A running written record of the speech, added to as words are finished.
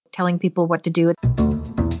telling people what to do.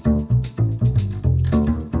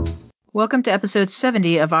 Welcome to episode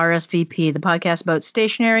 70 of RSVP, the podcast about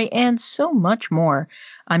stationery and so much more.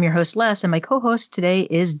 I'm your host, Les, and my co-host today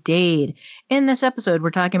is Dade. In this episode,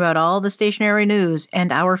 we're talking about all the stationery news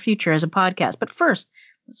and our future as a podcast. But first,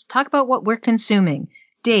 let's talk about what we're consuming.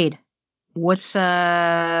 Dade, what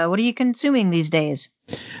are you consuming these days?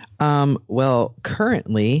 Well,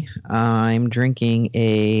 currently, I'm drinking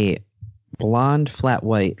a blonde flat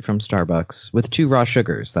white from Starbucks with 2 raw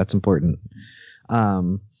sugars. That's important.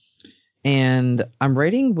 And I'm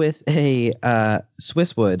writing with a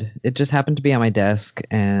Swiss wood. It just happened to be on my desk,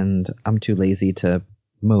 and I'm too lazy to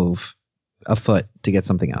move a foot to get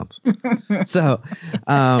something else. So,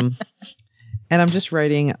 and I'm just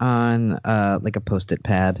writing on like a Post-it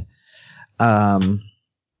pad.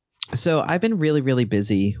 So I've been really, really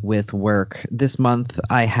busy with work. This month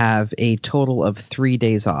I have a total of 3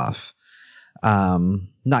 days off,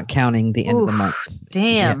 not counting the end of the month.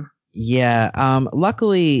 Damn. Yeah.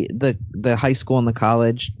 Luckily, the high school and the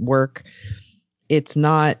college work, it's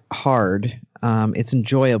not hard. It's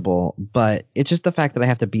enjoyable, but it's just the fact that I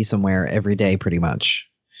have to be somewhere every day pretty much.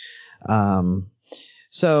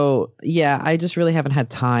 So, yeah, I just really haven't had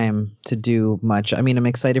time to do much. I mean, I'm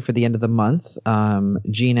excited for the end of the month.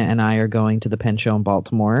 Gina and I are going to the Penn Show in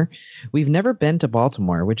Baltimore. We've never been to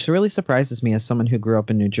Baltimore, which really surprises me as someone who grew up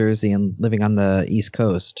in New Jersey and living on the East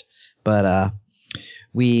Coast. But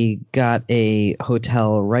we got a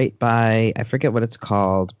hotel right by, I forget what it's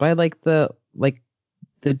called, by like the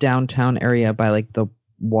downtown area by like the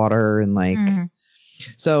water and like,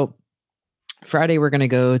 so Friday we're going to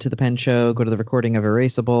go to the Penn Show, go to the recording of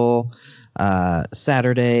Erasable.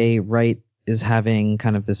 Saturday, Wright is having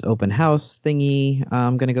kind of this open house thingy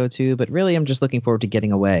I'm going to go to, but really I'm just looking forward to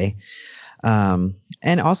getting away. And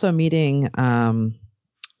also meeting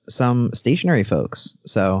some stationery folks.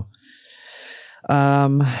 So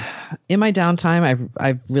in my downtime,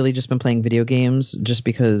 I've really just been playing video games just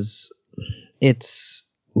because it's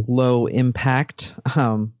low impact.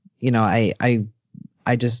 You know, I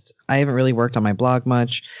haven't really worked on my blog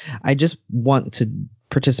much. I just want to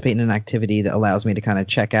participate in an activity that allows me to kind of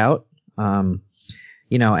check out. You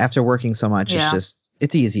know, after working so much,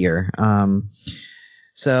 it's easier.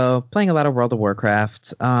 So playing a lot of World of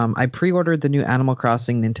Warcraft. I pre-ordered the new Animal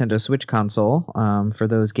Crossing Nintendo Switch console, for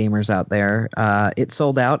those gamers out there. It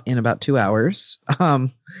sold out in about 2 hours.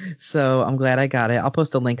 So I'm glad I got it. I'll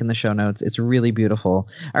post a link in the show notes. It's really beautiful.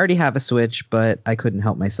 I already have a Switch, but I couldn't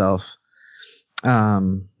help myself.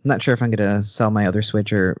 Not sure if I'm going to sell my other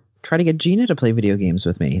Switch or try to get Gina to play video games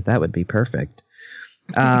with me. That would be perfect.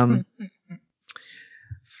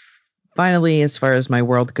 Finally, as far as my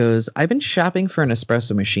world goes, I've been shopping for an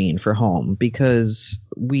espresso machine for home because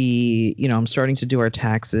I'm starting to do our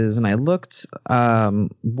taxes, and I looked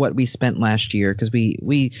what we spent last year because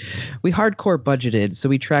we hardcore budgeted, so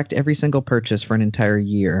we tracked every single purchase for an entire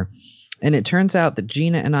year. And it turns out that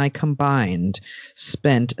Gina and I combined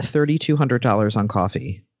spent $3,200 on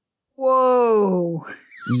coffee. Whoa.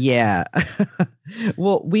 Yeah.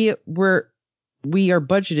 Well, we are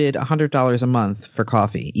budgeted $100 a month for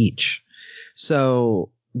coffee each.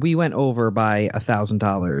 So we went over by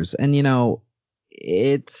 $1,000. And, you know,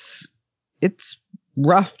 it's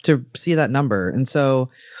rough to see that number. And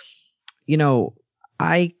so, you know,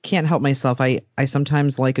 I can't help myself. I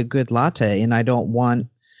sometimes like a good latte, and I don't want,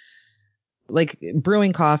 like,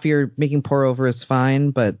 brewing coffee or making pour over is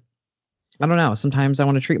fine, but I don't know. Sometimes I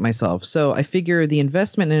want to treat myself. So I figure the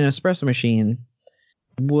investment in an espresso machine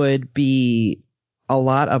would be a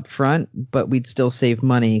lot up front, but we'd still save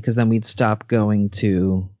money because then we'd stop going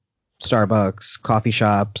to Starbucks, coffee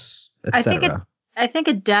shops, etc. I think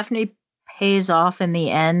it definitely pays off in the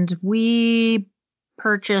end. We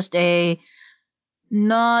purchased a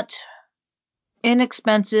not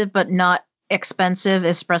inexpensive but not expensive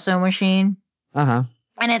espresso machine. Uh-huh.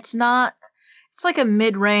 And it's like a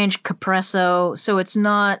mid-range Capresso, so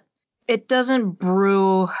it doesn't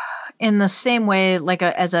brew in the same way like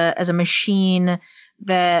as a machine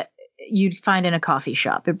that you'd find in a coffee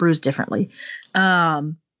shop. It brews differently.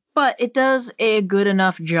 But it does a good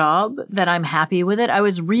enough job that I'm happy with it. I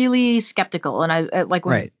was really skeptical, and I like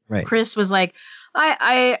when Chris was like,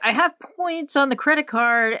 I have points on the credit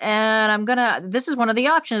card, and this is one of the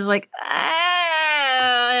options. Like,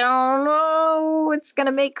 I don't know, it's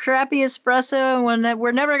gonna make crappy espresso, and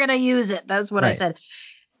we're never gonna use it. That's what I said,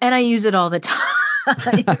 and I use it all the time.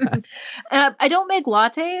 I don't make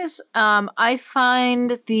lattes. I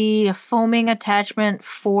find the foaming attachment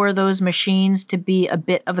for those machines to be a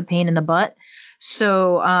bit of a pain in the butt.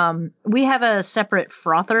 So we have a separate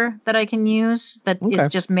frother that I can use that Okay. is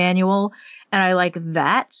just manual, and I like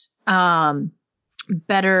that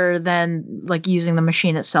better than like using the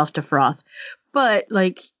machine itself to froth. But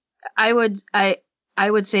like I would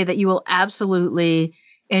say that you will absolutely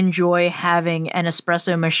enjoy having an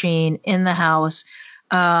espresso machine in the house,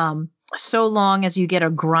 so long as you get a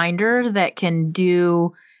grinder that can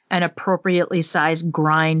do an appropriately sized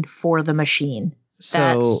grind for the machine.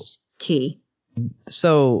 That's key.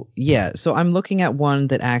 So I'm looking at one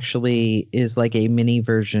that actually is like a mini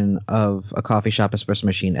version of a coffee shop espresso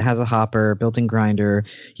machine. It has a hopper, built-in grinder.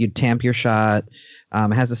 You tamp your shot.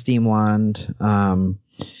 It has a steam wand.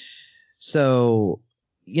 So,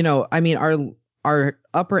 I mean, our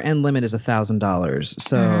upper end limit is $1,000.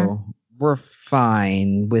 So we're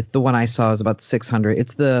fine with the one I saw is about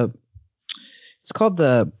 $600. It's called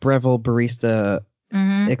the Breville Barista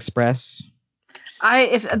Express.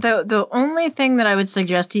 If the only thing that I would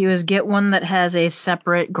suggest to you is get one that has a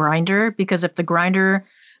separate grinder, because if the grinder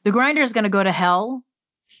is going to go to hell,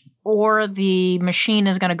 or the machine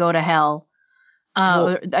is going to go to hell.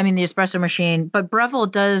 The espresso machine. But Breville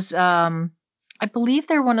does. I believe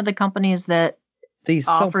they're one of the companies that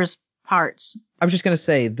offers parts. I was just going to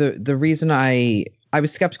say the reason I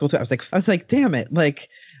was skeptical too. I was like, damn it, like,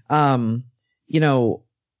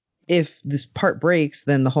 if this part breaks,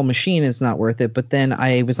 then the whole machine is not worth it. But then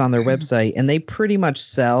I was on their website, and they pretty much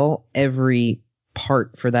sell every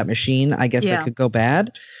part for that machine, I guess, that could go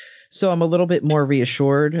bad. So I'm a little bit more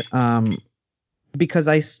reassured, because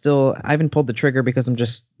I haven't pulled the trigger because I'm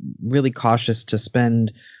just really cautious to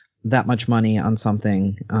spend that much money on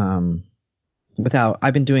something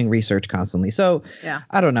I've been doing research constantly. So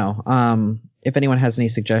I don't know. If anyone has any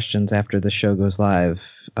suggestions after the show goes live,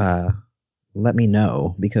 let me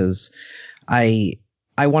know, because I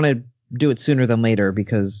want to do it sooner than later,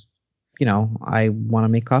 because I want to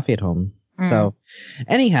make coffee at home. So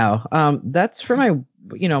anyhow, that's for my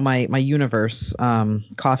my universe,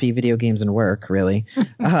 coffee, video games, and work, really.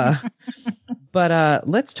 But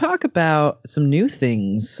let's talk about some new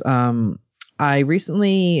things. I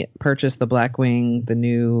recently purchased the Blackwing, the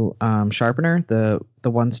new sharpener, the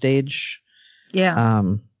one stage.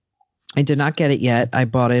 I did not get it yet. I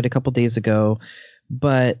bought it a couple days ago,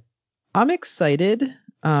 but I'm excited,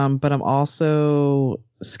 but I'm also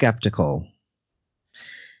skeptical.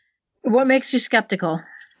 What makes you skeptical?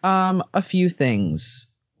 A few things.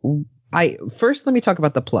 First, let me talk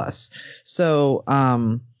about the plus. So,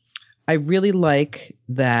 I really like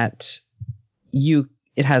that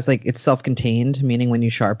it has it's self-contained, meaning when you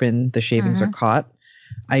sharpen, the shavings are caught.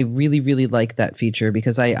 I really, really like that feature,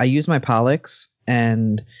 because I use my Pollox,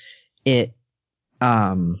 and that's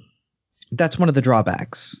one of the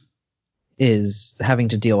drawbacks, is having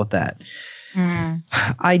to deal with that.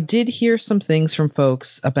 I did hear some things from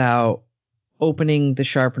folks about opening the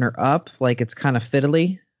sharpener up, like it's kind of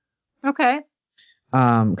fiddly. Okay.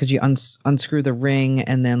 Because you unscrew the ring,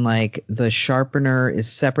 and then the sharpener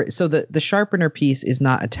is separate. So the sharpener piece is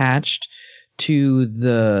not attached to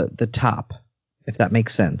the top, if that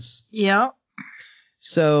makes sense. Yeah.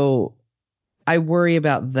 So I worry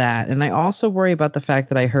about that. And I also worry about the fact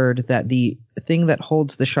that I heard that the thing that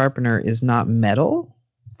holds the sharpener is not metal.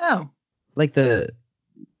 Oh.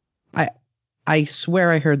 I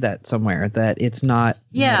swear I heard that somewhere, that it's not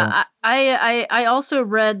metal. I also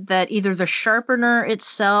read that either the sharpener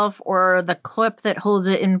itself or the clip that holds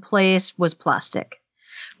it in place was plastic.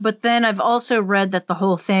 But then I've also read that the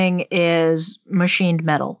whole thing is machined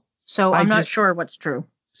metal. So I'm not sure what's true.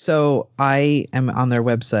 So I am on their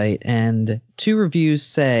website, and 2 reviews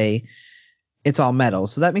say it's all metal.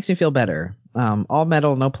 So that makes me feel better. All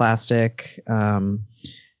metal, no plastic.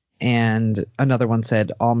 And another one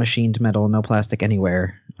said all machined metal, no plastic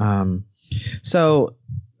anywhere. So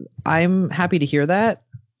I'm happy to hear that.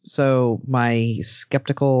 So my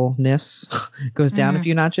skepticalness goes down a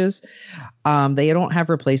few notches. They don't have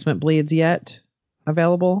replacement blades yet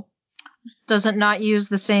available. Does it not use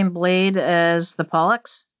the same blade as the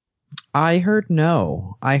Pollux? I heard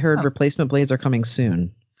no. I heard replacement blades are coming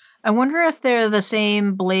soon. I wonder if they're the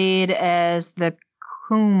same blade as the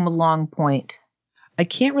Coom Long Point. I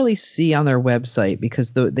can't really see on their website,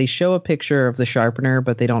 because they show a picture of the sharpener,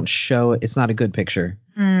 but they don't show it. It's not a good picture.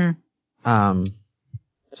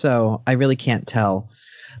 So I really can't tell.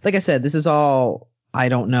 Like I said, this is all I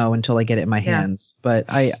don't know until I get it in my hands. But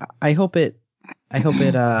I hope it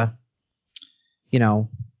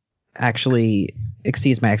actually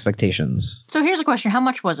exceeds my expectations. So here's a question. How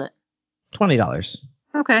much was it? $20.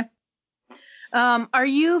 Okay. Are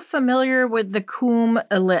you familiar with the Coom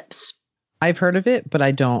Ellipse? I've heard of it, but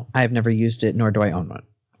I've never used it, nor do I own one.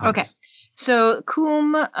 Okay. So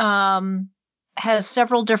Coom has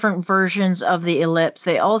several different versions of the ellipse.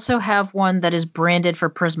 They also have one that is branded for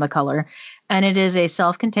Prismacolor, and it is a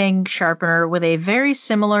self-contained sharpener with a very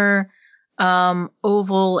similar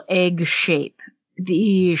oval egg shape.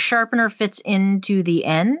 The sharpener fits into the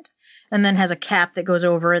end and then has a cap that goes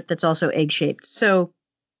over it that's also egg-shaped. So,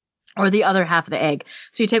 or the other half of the egg.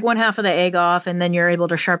 So you take one half of the egg off, and then you're able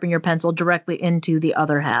to sharpen your pencil directly into the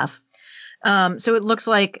other half. So it looks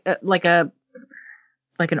like an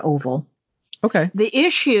oval. Okay. The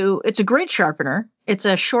issue, it's a great sharpener. It's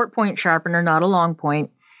a short point sharpener, not a long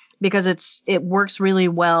point, because it works really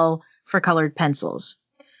well for colored pencils.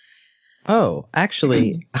 Oh,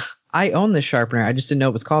 actually, I own this sharpener. I just didn't know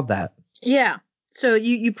it was called that. Yeah. So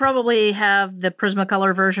you probably have the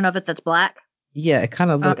Prismacolor version of it that's black. Yeah, it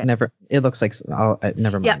kind of it looks like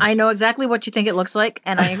never mind. Yeah, I know exactly what you think it looks like,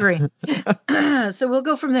 and I agree. So we'll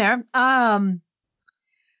go from there.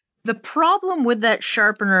 The problem with that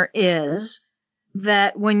sharpener is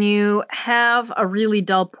that when you have a really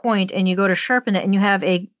dull point and you go to sharpen it and you have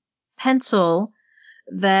a pencil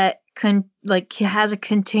that has a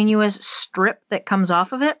continuous strip that comes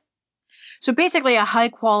off of it. So basically a high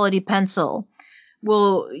quality pencil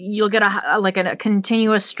you'll get a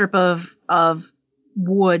continuous strip of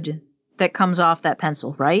wood that comes off that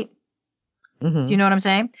pencil, right? Mm-hmm. Do you know what I'm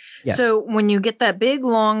saying? Yes. So when you get that big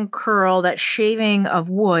long curl, that shaving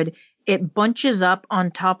of wood, it bunches up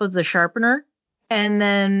on top of the sharpener, and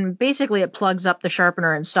then basically it plugs up the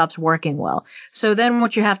sharpener and stops working well. So then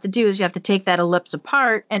what you have to do is you have to take that ellipse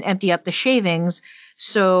apart and empty up the shavings,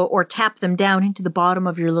 or tap them down into the bottom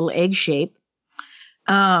of your little egg shape,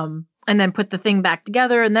 and then put the thing back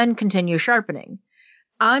together and then continue sharpening.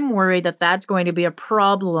 I'm worried that that's going to be a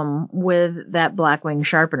problem with that Blackwing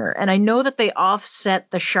sharpener. And I know that they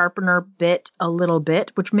offset the sharpener bit a little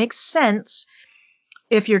bit, which makes sense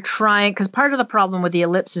if you're trying, because part of the problem with the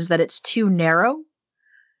ellipse is that it's too narrow.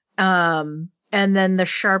 And then the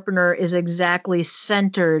sharpener is exactly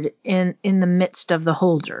centered in the midst of the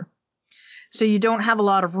holder. So you don't have a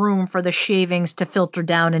lot of room for the shavings to filter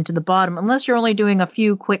down into the bottom, unless you're only doing a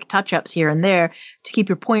few quick touch-ups here and there to keep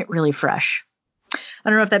your point really fresh. I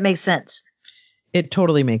don't know if that makes sense. It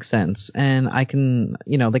totally makes sense. And I can,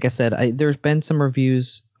 like I said, there's been some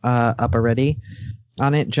reviews up already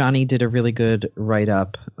on it. Johnny did a really good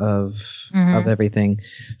write-up of everything.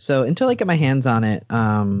 So until I get my hands on it,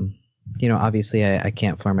 obviously I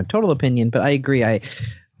can't form a total opinion, but I agree.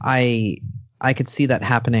 I could see that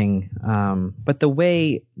happening. But the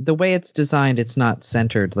way it's designed, it's not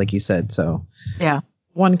centered, like you said. So yeah,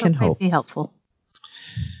 one can hope. Might be helpful.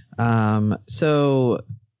 So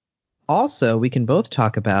also we can both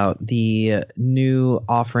talk about the new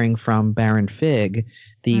offering from Baron Fig,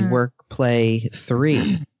 the Work Play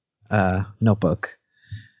 3 notebook.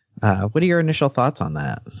 What are your initial thoughts on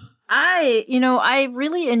that? I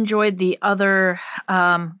really enjoyed the other,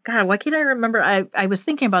 God, why can't I remember? I was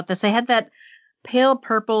thinking about this. I had that pale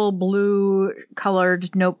purple blue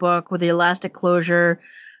colored notebook with the elastic closure.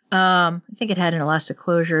 I think it had an elastic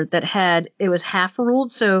closure it was half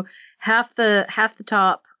ruled. So half the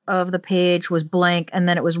top of the page was blank, and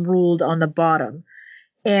then it was ruled on the bottom.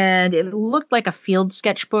 And it looked like a field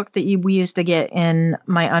sketchbook that we used to get in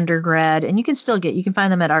my undergrad, and you can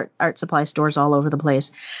find them at art supply stores all over the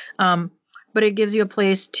place. But it gives you a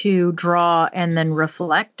place to draw and then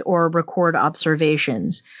reflect or record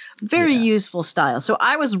observations. Very useful style. So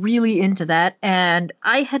I was really into that, and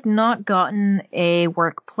I had not gotten a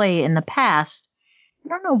Work Play in the past. I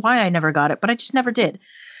don't know why I never got it, but I just never did.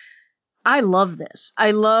 I love this.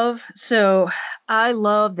 I love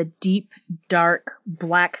the deep, dark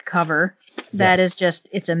black cover. That is just,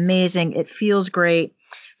 it's amazing. It feels great.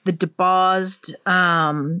 The debossed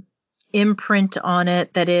imprint on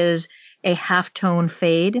it that is a halftone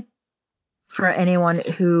fade for anyone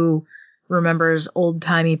who remembers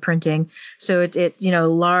old-timey printing. So it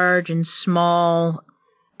large and small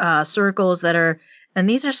circles that are, and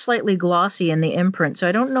these are slightly glossy in the imprint. So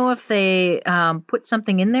I don't know if they put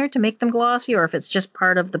something in there to make them glossy, or if it's just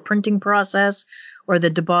part of the printing process or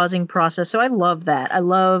the debossing process. So I love that. I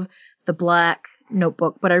love the black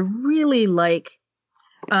notebook, but I really like,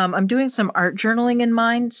 I'm doing some art journaling in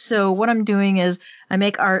mine. So what I'm doing is I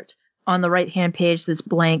make art on the right-hand page that's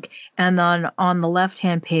blank, and then on the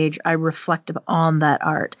left-hand page, I reflect on that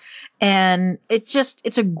art. And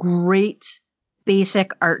it's a great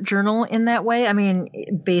basic art journal in that way. I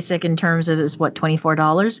mean, basic in terms of is what,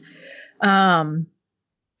 $24?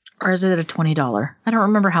 Or is it a $20? I don't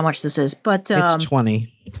remember how much this is, but it's $20.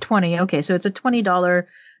 $20. Okay, so it's a $20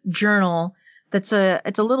 journal. It's a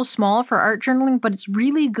little small for art journaling, but it's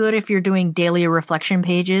really good if you're doing daily reflection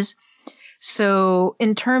pages. So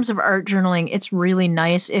in terms of art journaling, it's really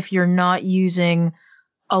nice if you're not using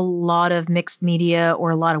a lot of mixed media or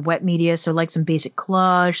a lot of wet media. So like some basic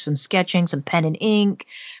collage, some sketching, some pen and ink,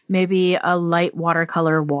 maybe a light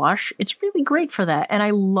watercolor wash. It's really great for that. And I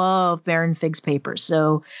love Baron Fig's paper.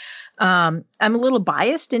 So I'm a little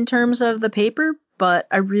biased in terms of the paper, but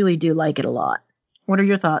I really do like it a lot. What are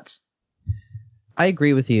your thoughts? I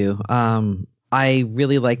agree with you. I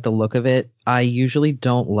really like the look of it. I usually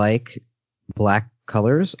don't like black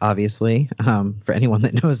colors, obviously. For anyone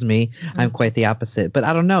that knows me, I'm quite the opposite. But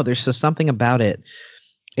I don't know. There's just something about it.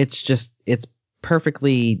 It's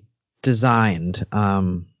perfectly designed.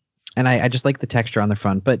 And I just like the texture on the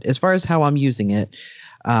front. But as far as how I'm using it,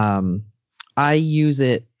 I use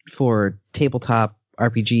it for tabletop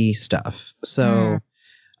RPG stuff. So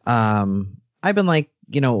I've been like,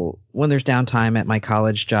 when there's downtime at my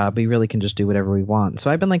college job, we really can just do whatever we want.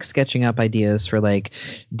 So I've been like sketching up ideas for like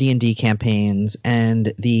D&D campaigns,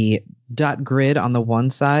 and the dot grid on the one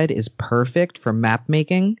side is perfect for map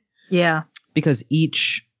making. Yeah. Because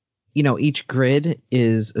each grid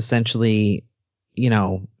is essentially,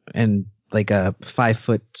 and like a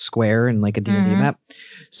 5-foot square in like a D&D map.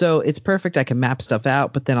 So it's perfect. I can map stuff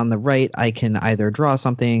out, but then on the right, I can either draw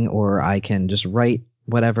something or I can just write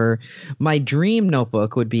whatever. My dream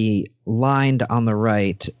notebook would be lined on the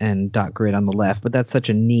right and dot grid on the left, but that's such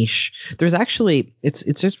a niche. There's actually, it's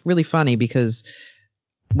just really funny because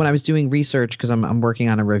when I was doing research, because I'm working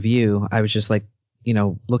on a review, I was just like,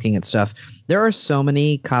 looking at stuff. There are so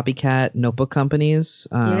many copycat notebook companies.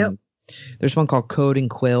 There's one called Code and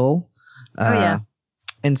Quill.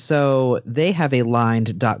 And so they have a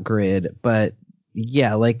lined dot grid, but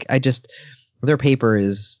yeah, like their paper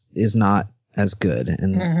is not as good.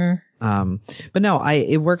 And but no,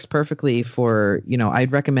 it works perfectly for,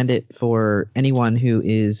 I'd recommend it for anyone who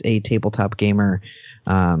is a tabletop gamer.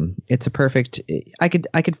 It's a perfect, I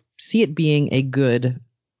could see it being a good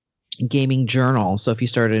gaming journal. So if you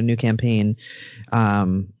started a new campaign,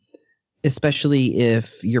 especially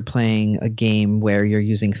if you're playing a game where you're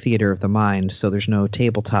using theater of the mind, so there's no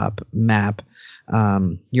tabletop map,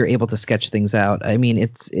 you're able to sketch things out. I mean,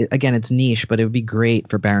 it's niche, but it would be great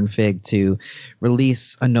for Baron Fig to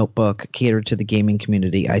release a notebook catered to the gaming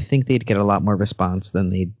community. I think they'd get a lot more response than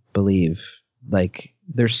they'd believe. Like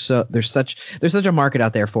there's such a market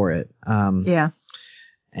out there for it.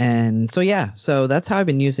 And so that's how I've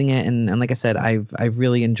been using it. And like I said, I've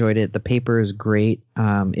really enjoyed it. The paper is great.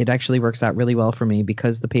 It actually works out really well for me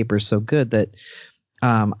because the paper is so good that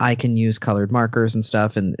I can use colored markers and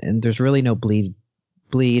stuff, and there's really no bleed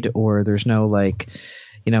or there's no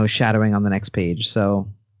shadowing on the next page. So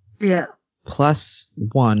yeah, plus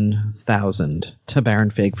 1,000 to Baron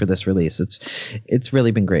Fig for this release. It's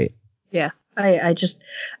really been great. Yeah.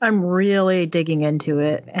 I'm really digging into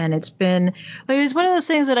it, and it's one of those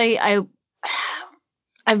things that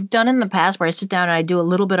I've done in the past where I sit down and I do a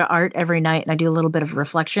little bit of art every night and I do a little bit of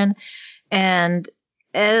reflection. And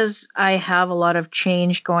as I have a lot of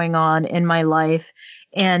change going on in my life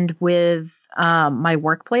and with my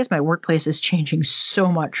workplace is changing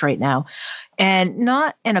so much right now, and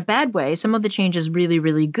not in a bad way. Some of the change is really,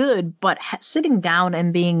 really good, but sitting down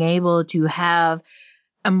and being able to have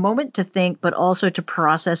a moment to think, but also to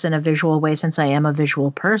process in a visual way, since I am a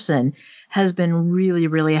visual person, has been really,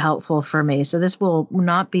 really helpful for me. So this will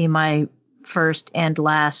not be my first and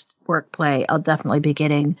last work play. I'll definitely be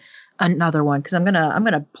getting another one because I'm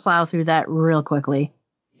gonna plow through that real quickly.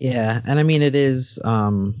 Yeah, and I mean it is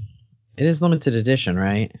limited edition,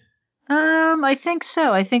 right? I think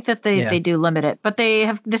so. I think that they do limit it, but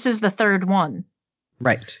this is the third one.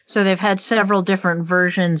 Right. So they've had several different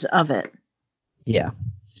versions of it. Yeah.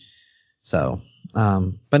 So,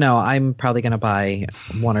 but no, I'm probably going to buy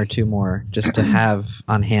one or two more just to have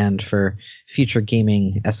on hand for future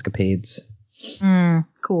gaming escapades.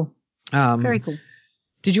 Cool. Very cool.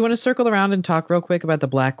 Did you want to circle around and talk real quick about the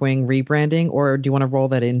Blackwing rebranding, or do you want to roll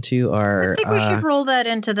that into our... I think we should roll that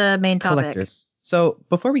into the main topic. Collectors. So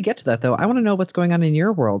before we get to that, though, I want to know what's going on in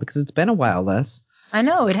your world, because it's been a while, Les. I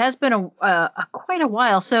know it has been quite a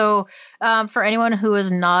while. So for anyone who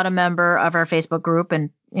is not a member of our Facebook group,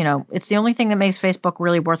 and it's the only thing that makes Facebook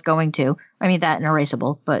really worth going to. I mean that and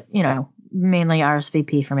Erasable, but mainly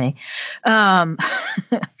RSVP for me. My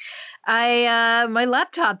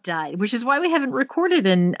laptop died, which is why we haven't recorded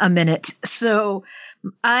in a minute. So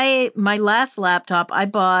my last laptop, I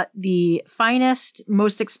bought the finest,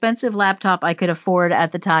 most expensive laptop I could afford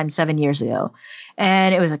at the time 7 years ago.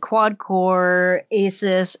 And it was a quad core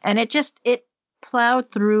Asus, and it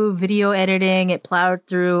plowed through video editing. It plowed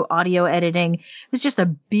through audio editing. It was just a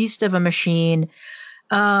beast of a machine.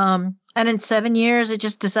 And in 7 years, it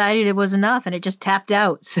just decided it was enough and it just tapped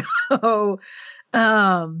out.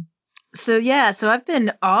 Um, so I've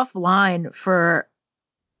been offline for,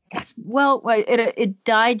 well, it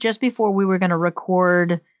died just before we were going to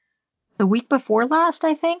record the week before last,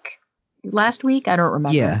 I think. Last week? I don't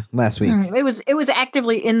remember. Yeah, last week. It was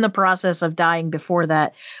actively in the process of dying before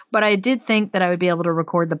that, but I did think that I would be able to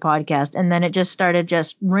record the podcast, and then it just started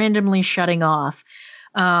just randomly shutting off.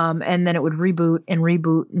 And then it would reboot and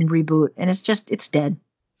reboot and reboot, and it's dead.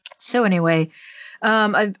 So anyway,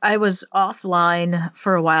 I was offline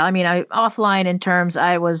for a while. I mean, offline in terms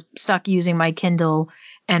I was stuck using my Kindle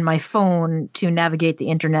and my phone to navigate the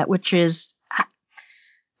internet, which is,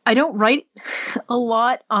 I don't write a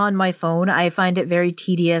lot on my phone. I find it very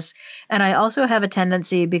tedious. And I also have a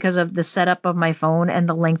tendency, because of the setup of my phone and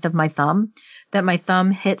the length of my thumb, that my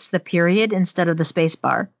thumb hits the period instead of the space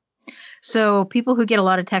bar. So people who get a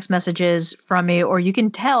lot of text messages from me, or you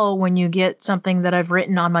can tell when you get something that I've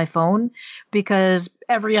written on my phone, because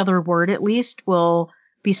every other word at least will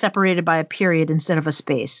be separated by a period instead of a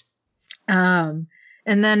space.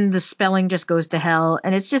 And then the spelling just goes to hell,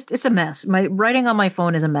 and it's a mess. My writing on my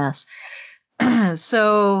phone is a mess.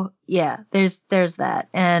 So yeah, there's that.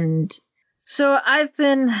 And so I've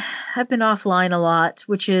been offline a lot,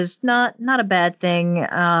 which is not a bad thing.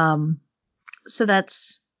 So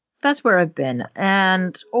that's where I've been.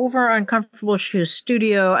 And over on Comfortable Shoes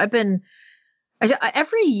Studio,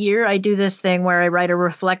 every year I do this thing where I write a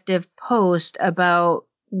reflective post about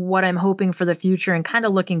what I'm hoping for the future and kind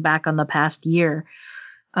of looking back on the past year.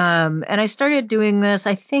 And I started doing this,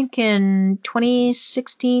 I think, in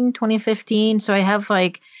 2016, 2015. So I have,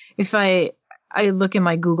 like, if I look in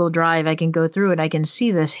my Google Drive, I can go through and I can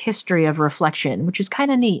see this history of reflection, which is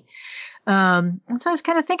kind of neat. And so I was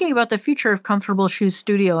kind of thinking about the future of Comfortable Shoes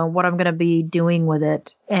Studio and what I'm going to be doing with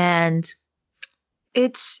it. And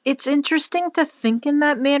it's interesting to think in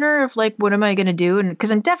that manner of, like, what am I going to do? And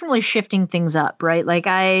because I'm definitely shifting things up, right? Like,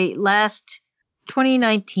 last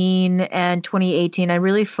 2019 and 2018, I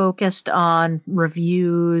really focused on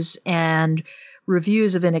reviews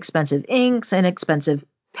of inexpensive inks, inexpensive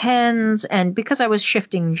pens. And because I was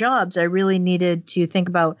shifting jobs, I really needed to think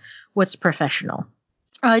about what's professional.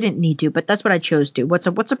 I didn't need to, but that's what I chose to. What's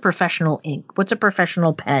a professional ink? What's a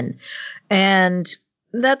professional pen? And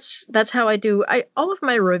that's how I do. All of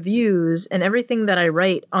my reviews and everything that I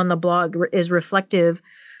write on the blog is reflective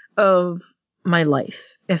of my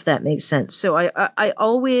life, if that makes sense. So I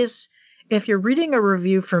always, if you're reading a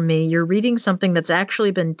review from me, you're reading something that's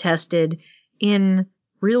actually been tested in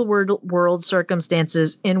real world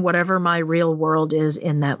circumstances in whatever my real world is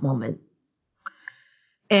in that moment.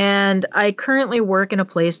 And I currently work in a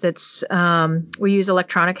place that's, we use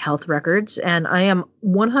electronic health records, and I am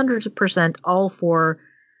 100% all for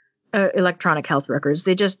electronic health records.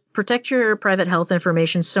 They just protect your private health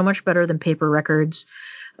information so much better than paper records.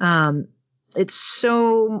 For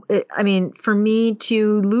me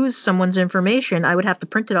to lose someone's information, I would have to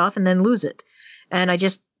print it off and then lose it. And I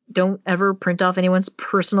just don't ever print off anyone's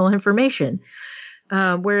personal information.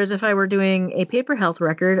 Whereas if I were doing a paper health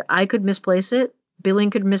record, I could misplace it.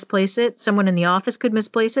 Billing could misplace it. Someone in the office could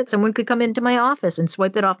misplace it. Someone could come into my office and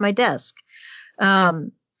swipe it off my desk.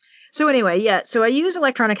 So anyway, yeah, so I use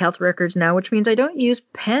electronic health records now, which means I don't use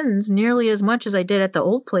pens nearly as much as I did at the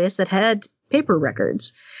old place that had paper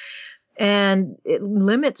records. And it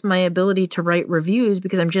limits my ability to write reviews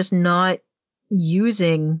because I'm just not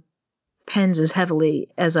using pens as heavily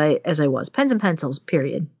as I was. Pens and pencils,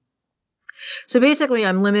 period. So basically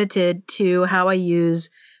I'm limited to how I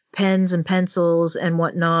use pens and pencils and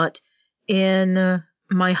whatnot in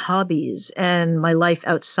my hobbies and my life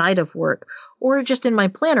outside of work, or just in my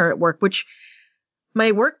planner at work, which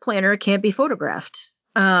my work planner can't be photographed.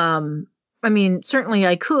 Certainly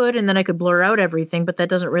I could, and then I could blur out everything, but that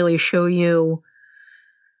doesn't really show you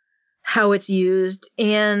how it's used.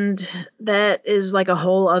 And that is like a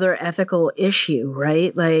whole other ethical issue,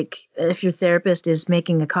 right? Like if your therapist is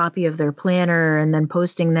making a copy of their planner and then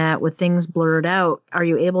posting that with things blurred out, are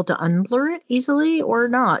you able to unblur it easily or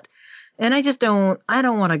not? And I don't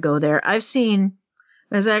want to go there. I've seen,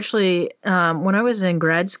 there's actually, when I was in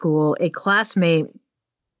grad school, a classmate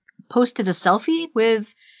posted a selfie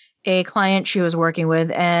with a client she was working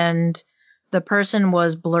with, and the person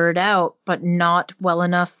was blurred out, but not well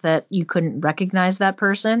enough that you couldn't recognize that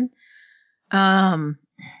person. And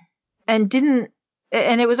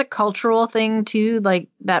it was a cultural thing too. Like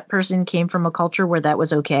that person came from a culture where that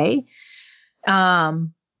was okay.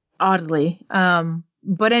 Oddly.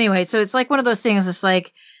 But anyway, so it's like one of those things. It's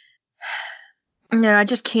like, Yeah, I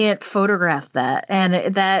just can't photograph that.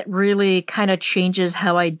 And that really kind of changes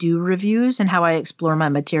how I do reviews and how I explore my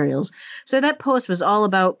materials. So that post was all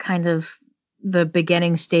about kind of the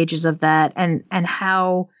beginning stages of that and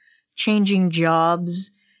how changing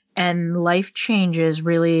jobs and life changes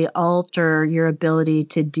really alter your ability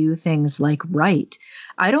to do things like write.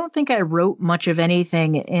 I don't think I wrote much of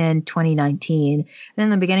anything in 2019. And in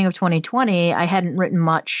the beginning of 2020, I hadn't written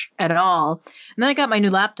much at all. And then I got my new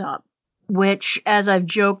laptop, which, as I've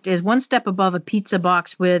joked, is one step above a pizza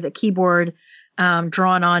box with a keyboard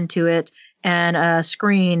drawn onto it and a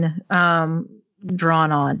screen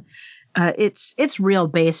drawn on. It's real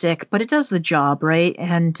basic, but it does the job, right?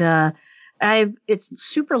 And it's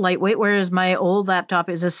super lightweight, whereas my old laptop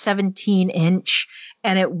is a 17-inch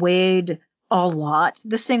and it weighed a lot.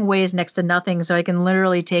 This thing weighs next to nothing, so I can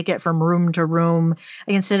literally take it from room to room.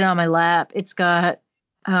 I can sit it on my lap. It's got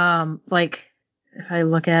if I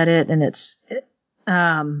look at it, and it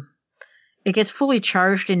gets fully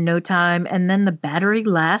charged in no time, and then the battery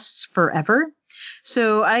lasts forever.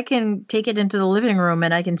 So I can take it into the living room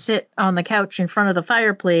and I can sit on the couch in front of the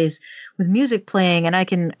fireplace with music playing, and I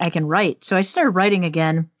can write. So I started writing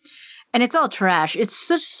again, and it's all trash. It's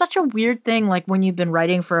such a weird thing, like when you've been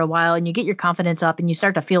writing for a while and you get your confidence up and you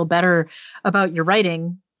start to feel better about your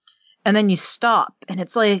writing, and then you stop, and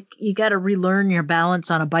it's like you got to relearn your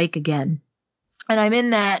balance on a bike again. And I'm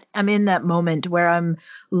in that moment where I'm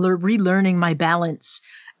relearning my balance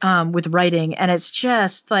with writing. And it's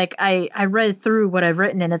just like I read through what I've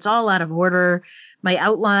written and it's all out of order. My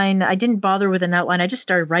outline, I didn't bother with an outline. I just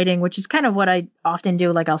started writing, which is kind of what I often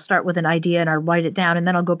do. Like I'll start with an idea and I'll write it down, and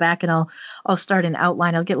then I'll go back and I'll start an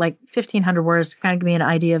outline. I'll get like 1,500 words to kind of give me an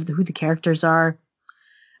idea of who the characters are.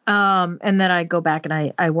 And then I go back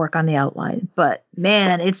and I work on the outline, but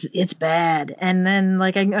man, it's bad. And then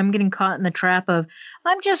like I'm getting caught in the trap of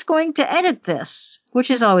I'm just going to edit this,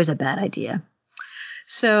 which is always a bad idea.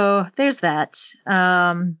 So there's that.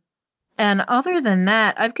 And other than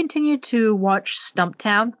that, I've continued to watch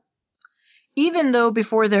Stumptown, even though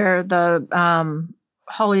before the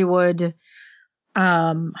Hollywood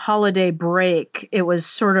holiday break, it was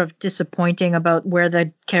sort of disappointing about where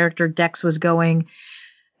the character Dex was going.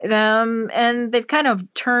 And they've kind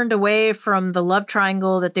of turned away from the love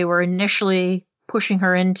triangle that they were initially pushing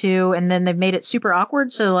her into, and then they've made it super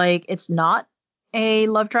awkward. So like it's not a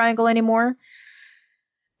love triangle anymore.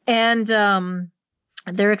 And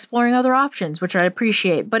they're exploring other options, which I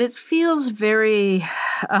appreciate, but it feels very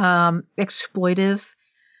exploitive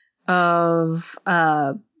of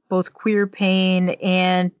both queer pain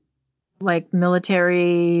and like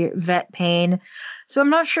military vet pain. So I'm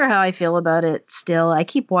not sure how I feel about it still. I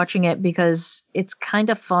keep watching it because it's kind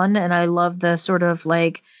of fun, and I love the sort of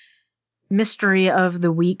like mystery of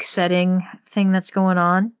the week setting thing that's going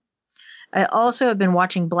on. I also have been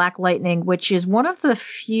watching Black Lightning, which is one of the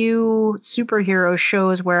few superhero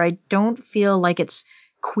shows where I don't feel like it's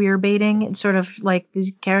queer baiting. It's sort of like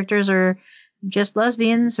these characters are just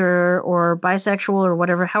lesbians or bisexual or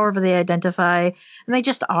whatever, however they identify, and they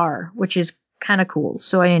just are, which is kind of cool.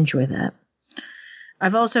 So I enjoy that.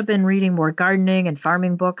 I've also been reading more gardening and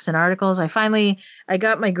farming books and articles. I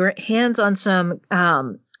got my hands on some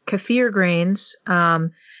kefir grains.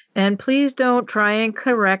 And please don't try and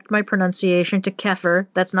correct my pronunciation to kefir.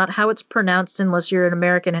 That's not how it's pronounced unless you're an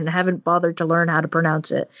American and haven't bothered to learn how to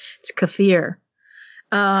pronounce it. It's kefir.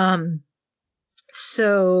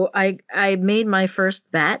 So I made my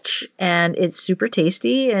first batch, and it's super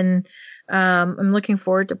tasty, and I'm looking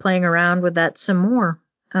forward to playing around with that some more.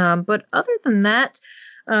 But other than that,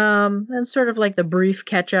 that's sort of like the brief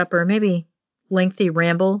catch up, or maybe lengthy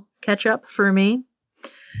ramble catch up for me.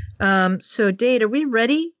 So Dade, are we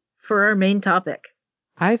ready for our main topic?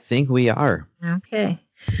 I think we are. Okay.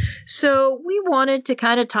 So we wanted to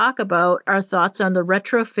kind of talk about our thoughts on the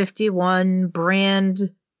Retro 51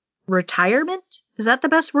 brand retirement. Is that the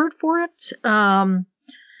best word for it?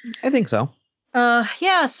 I think so.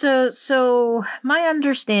 Yeah, so my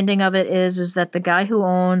understanding of it is that the guy who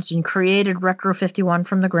owns and created Retro 51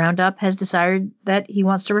 from the ground up has decided that he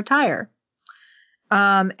wants to retire.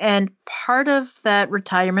 And part of that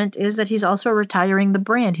retirement is that he's also retiring the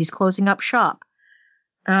brand. He's closing up shop.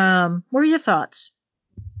 What are your thoughts?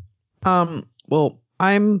 Well,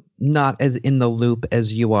 I'm not as in the loop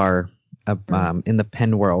as you are in the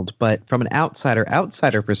pen world, but from an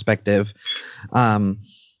outsider perspective,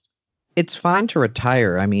 it's fine to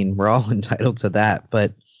retire. I mean, we're all entitled to that,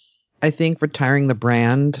 but I think retiring the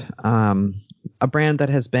brand, a brand that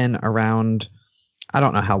has been around, I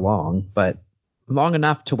don't know how long, but long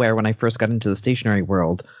enough to where when I first got into the stationery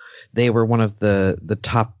world, they were one of the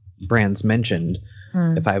top brands mentioned.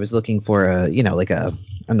 if I was looking for a, like a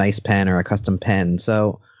nice pen or a custom pen.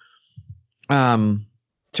 So,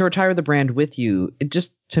 to retire the brand with you,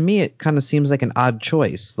 to me, it kind of seems like an odd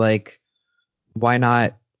choice. Like, why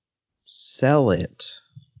not sell it?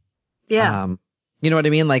 Yeah. You know what I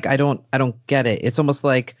mean? Like, I don't get it. It's almost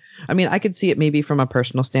like, I mean, I could see it maybe from a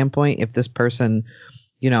personal standpoint. If this person,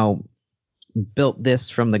 built this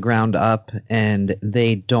from the ground up and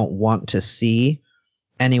they don't want to see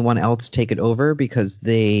anyone else take it over because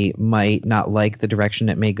they might not like the direction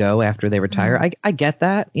it may go after they retire. I get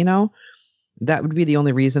that, that would be the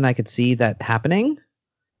only reason I could see that happening.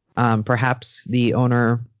 Perhaps the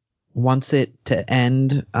owner wants it to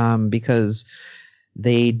end because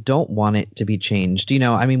they don't want it to be changed.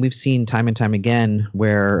 I mean, we've seen time and time again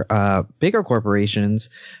where bigger corporations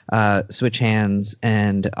switch hands.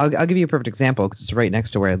 And I'll give you a perfect example because it's right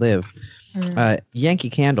next to where I live.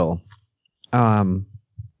 Yankee Candle,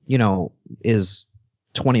 is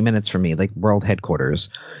 20 minutes from me, like world headquarters.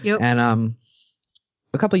 Yep. And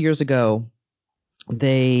a couple years ago,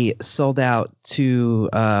 they sold out to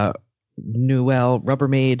Rubbermaid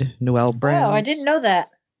Newell brands. Oh, I didn't know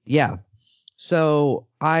that. Yeah. So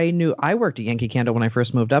I worked at Yankee Candle when I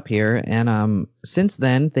first moved up here, and since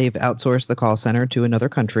then they've outsourced the call center to another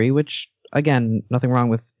country, which, again, nothing wrong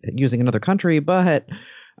with using another country, but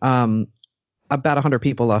about 100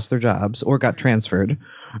 people lost their jobs or got transferred.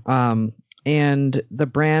 And the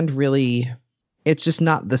brand really, it's just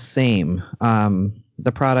not the same.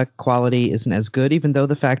 The product quality isn't as good, even though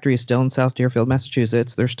the factory is still in South Deerfield,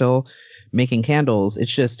 Massachusetts. They're still making candles.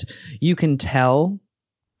 It's just, you can tell,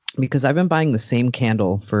 because I've been buying the same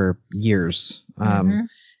candle for years.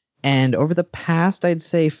 And over the past, I'd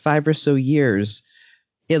say 5 or so years,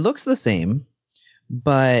 it looks the same,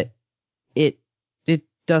 but it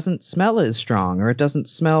doesn't smell as strong, or it doesn't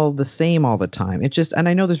smell the same all the time. It just, and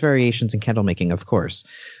I know there's variations in candle making, of course,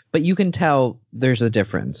 but you can tell there's a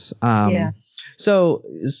difference. Yeah. So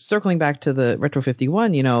circling back to the Retro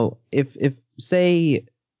 51, if say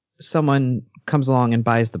someone comes along and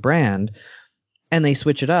buys the brand and they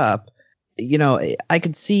switch it up, I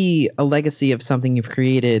could see a legacy of something you've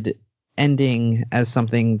created ending as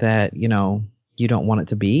something that, you don't want it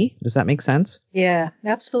to be. Does that make sense? Yeah,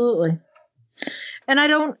 absolutely. And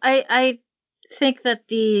I think that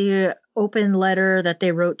the open letter that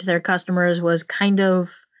they wrote to their customers was kind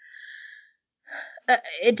of,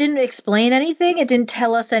 it didn't explain anything. It didn't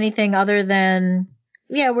tell us anything other than,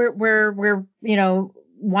 yeah, we're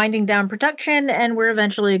winding down production and we're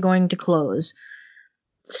eventually going to close.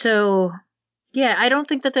 So, yeah, I don't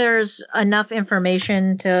think that there's enough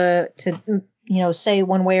information to say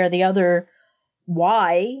one way or the other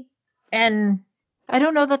why. And I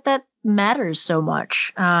don't know that matters so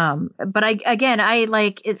much. But I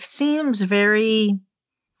like, it seems very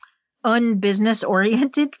unbusiness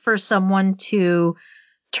oriented for someone to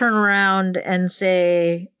turn around and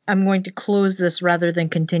say, I'm going to close this rather than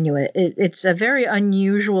continue it. It's a very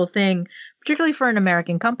unusual thing, particularly for an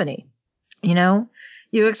American company. You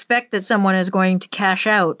expect that someone is going to cash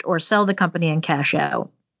out or sell the company and cash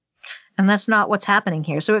out. And that's not what's happening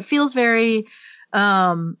here. So it feels very,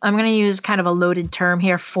 I'm going to use kind of a loaded term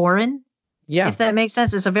here, foreign. Yeah. If that makes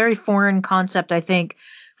sense. It's a very foreign concept, I think,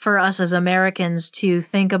 for us as Americans to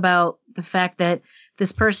think about the fact that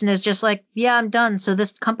this person is just like, yeah, I'm done. So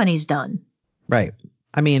this company's done. Right.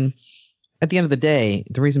 I mean, at the end of the day,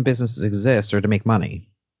 the reason businesses exist are to make money.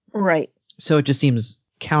 Right. So it just seems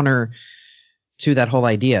counter to that whole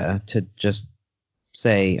idea to just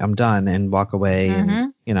say, I'm done and walk away.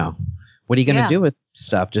 And, what are you going to do with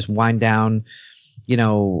stuff? Just wind down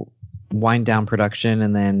production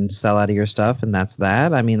and then sell out of your stuff. And that's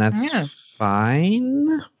that. I mean, that's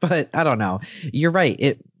fine, but I don't know. You're right.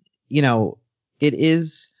 It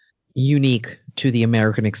is unique to the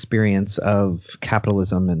American experience of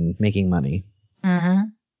capitalism and making money.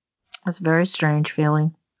 That's a very strange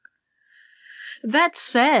feeling. That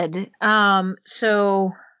said, it's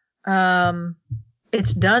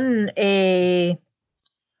done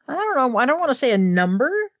I don't know, I don't want to say a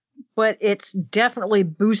number, but it's definitely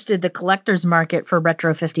boosted the collector's market for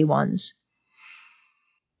Retro 51s.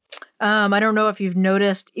 I don't know if you've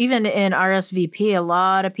noticed, even in RSVP, a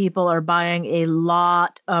lot of people are buying a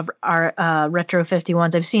lot of our Retro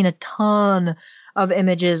 51s. I've seen a ton of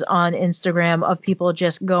images on Instagram of people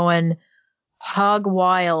just going hog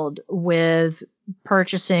wild with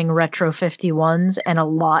purchasing Retro 51s, and a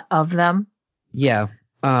lot of them. Yeah.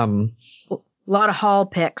 A lot of haul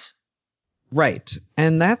picks. Right.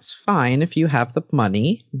 And that's fine if you have the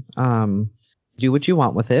money. Do what you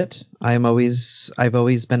want with it. I've always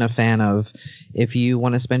been a fan of, if you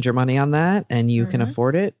want to spend your money on that and you can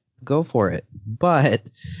afford it, go for it. But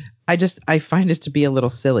I find it to be a little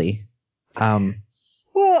silly.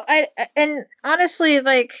 Well, and honestly,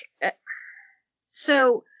 like,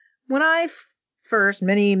 so when I first,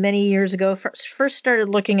 many years ago, first started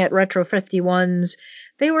looking at Retro 51s,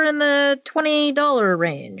 they were in the $20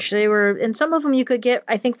 range. They were, and some of them you could get,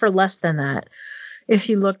 I think, for less than that if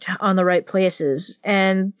you looked on the right places.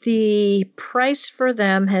 And the price for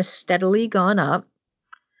them has steadily gone up.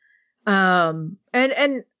 So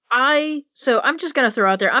I'm just going to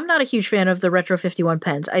throw out there, I'm not a huge fan of the Retro 51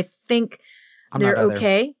 pens. I think they're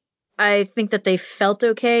okay. I think that they felt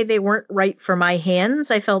okay. They weren't right for my hands.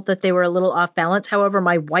 I felt that they were a little off balance. However,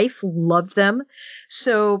 my wife loved them.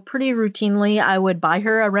 So pretty routinely, I would buy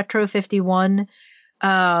her a Retro 51.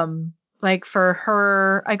 Like for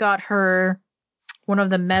her, I got her one of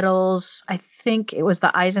the medals. I think it was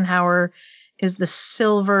the Eisenhower, is the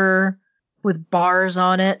silver with bars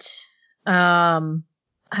on it. I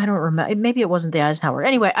don't remember. Maybe it wasn't the Eisenhower.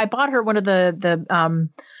 Anyway, I bought her one of the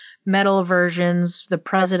medal versions, the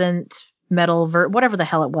president medal, whatever the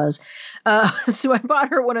hell it was. So I bought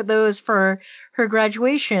her one of those for her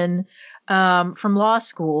graduation from law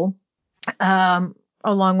school,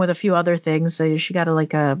 along with a few other things. So she got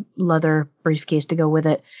a leather briefcase to go with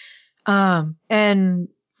it. And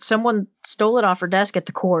someone stole it off her desk at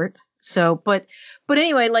the court. So, but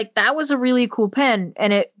anyway, like, that was a really cool pen,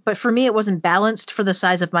 but for me, it wasn't balanced for the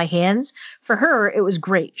size of my hands. For her, it was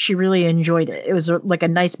great. She really enjoyed it. It was like a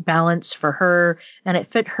nice balance for her, and it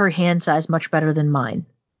fit her hand size much better than mine.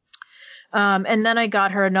 And then I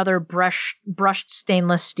got her another brushed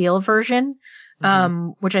stainless steel version,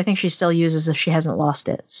 which I think she still uses if she hasn't lost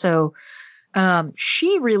it. So,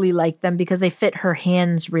 she really liked them because they fit her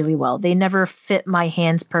hands really well. They never fit my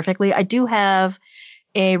hands perfectly. I do have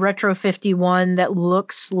a Retro 51 that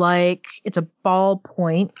looks like it's a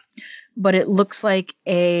ballpoint, but it looks like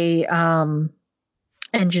a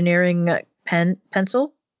engineering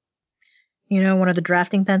pencil. You know, one of the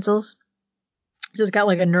drafting pencils. So it's got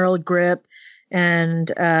like a knurled grip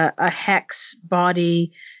and a hex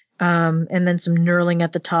body, and then some knurling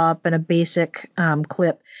at the top and a basic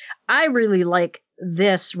clip. I really like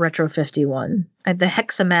this Retro 51, the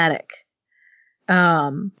Hexamatic.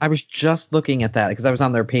 I was just looking at that because I was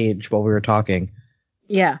on their page while we were talking.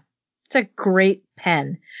 Yeah, it's a great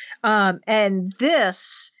pen. And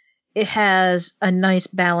this, it has a nice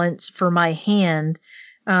balance for my hand.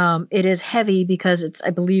 It is heavy because I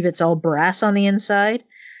believe it's all brass on the inside.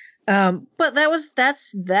 But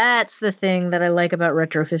that's the thing that I like about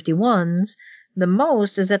Retro 51s the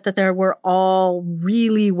most, is that they were all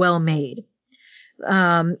really well made.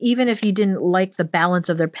 Even if you didn't like the balance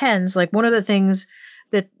of their pens, like, one of the things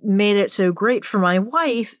that made it so great for my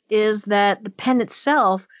wife is that the pen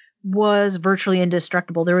itself was virtually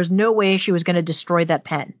indestructible. There was no way she was going to destroy that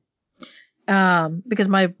pen. Because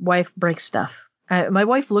my wife breaks stuff. My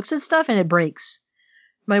wife looks at stuff and it breaks.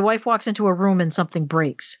 My wife walks into a room and something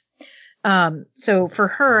breaks. So for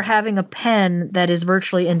her, having a pen that is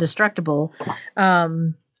virtually indestructible,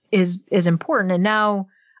 is important. And now,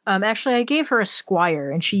 actually, I gave her a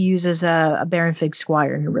Squire, and she uses a Baron Fig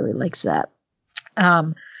Squire and really likes that.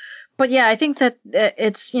 But yeah, I think that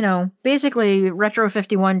it's, basically Retro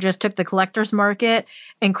 51 just took the collector's market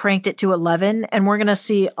and cranked it to 11, and we're going to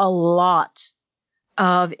see a lot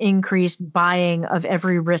of increased buying of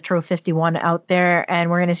every Retro 51 out there,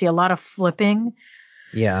 and we're going to see a lot of flipping.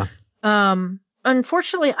 Yeah.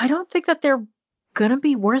 Unfortunately, I don't think that they're going to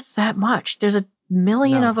be worth that much. There's a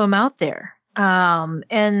million of them out there. And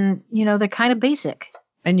they're kind of basic.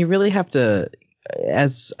 And you really have to,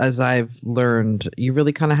 as I've learned, you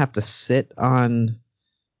really kind of have to sit on,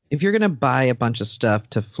 if you're going to buy a bunch of stuff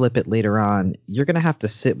to flip it later on, you're going to have to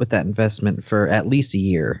sit with that investment for at least a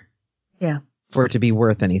year. Yeah. For it to be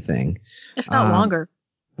worth anything. If not longer.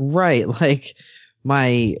 Right. Like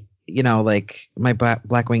my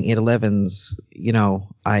Blackwing 811s,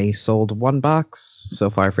 I sold one box so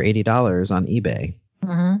far for $80 on eBay.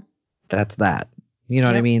 Mm-hmm. That's that. You know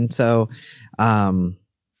what I mean? So,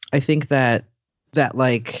 I think that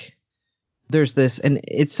like, there's this, and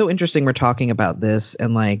it's so interesting we're talking about this,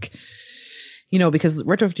 and like, because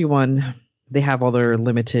Retro 51, they have all their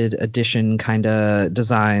limited edition kind of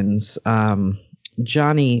designs.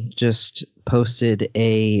 Johnny just posted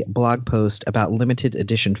a blog post about limited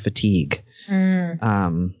edition fatigue.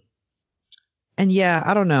 And yeah,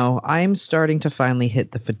 I don't know. I'm starting to finally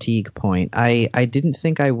hit the fatigue point. I didn't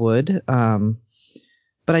think I would, but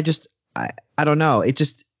I don't know.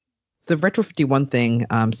 the Retro 51 thing,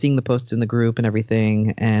 seeing the posts in the group and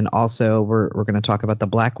everything, and also we're going to talk about the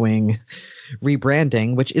Blackwing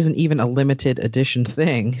rebranding, which isn't even a limited edition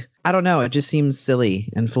thing. I don't know. It just seems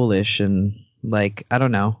silly and foolish, and like, I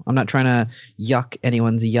don't know. I'm not trying to yuck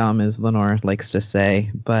anyone's yum, as Lenore likes to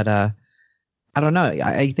say, but I don't know.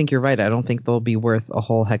 I think you're right. I don't think they'll be worth a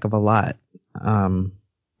whole heck of a lot.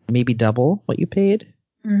 Maybe double what you paid.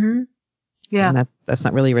 Mm-hmm. Yeah. And that's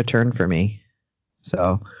not really a return for me.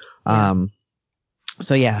 So,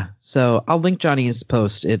 So I'll link Johnny's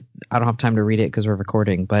post. I don't have time to read it because we're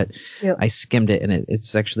recording, but Yep. I skimmed it and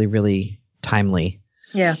it's actually really timely.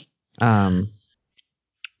 Yeah.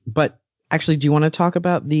 But actually, do you want to talk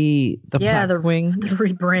about the Blackwing? The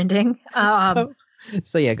rebranding.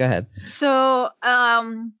 So yeah, go ahead. So,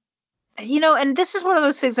 and this is one of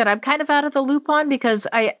those things that I'm kind of out of the loop on because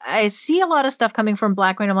I see a lot of stuff coming from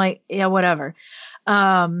Blackwing. I'm like, yeah, whatever.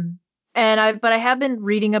 But I have been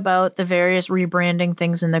reading about the various rebranding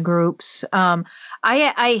things in the groups.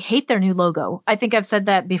 I hate their new logo. I think I've said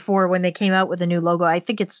that before when they came out with a new logo. I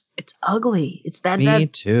think it's ugly. Me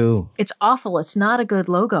too. It's awful. It's not a good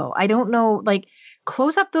logo. I don't know, like,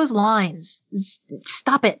 close up those lines.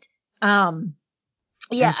 Stop it.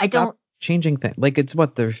 I don't. Changing things. Like, it's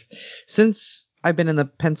what since I've been in the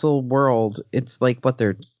pencil world, it's like what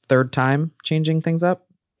their third time changing things up.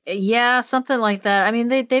 Yeah, something like that. I mean,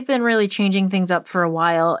 they've been really changing things up for a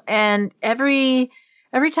while, and every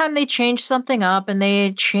time they change something up and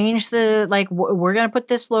they change we're gonna put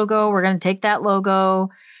this logo, we're gonna take that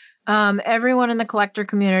logo. Everyone in the collector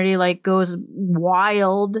community goes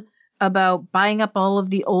wild about buying up all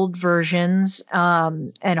of the old versions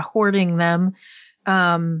and hoarding them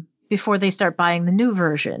before they start buying the new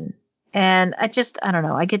version. And I don't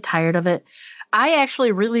know. I get tired of it. I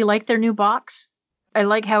actually really like their new box. I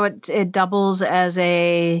like how it doubles as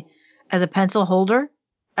a pencil holder.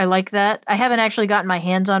 I like that. I haven't actually gotten my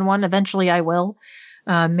hands on one. Eventually I will.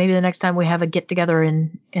 Maybe the next time we have a get together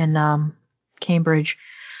in Cambridge,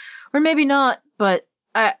 or maybe not, but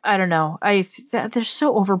I don't know. They're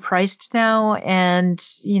so overpriced now. And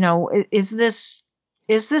is this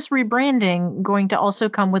rebranding going to also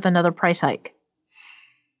come with another price hike?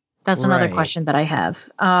 That's another question that I have.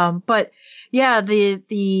 But yeah,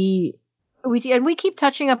 we keep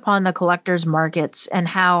touching upon the collectors markets and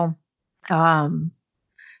how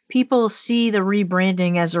people see the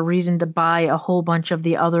rebranding as a reason to buy a whole bunch of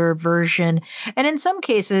the other version. And in some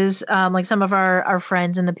cases, like some of our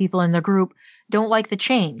friends and the people in the group don't like the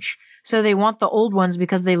change. So they want the old ones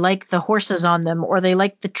because they like the horses on them or they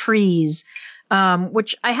like the trees,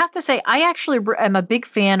 which I have to say, I actually am a big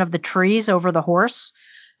fan of the trees over the horse.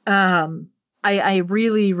 I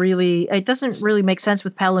really, really, it doesn't really make sense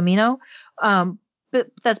with Palomino. But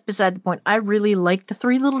that's beside the point. I really like the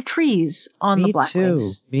three little trees on the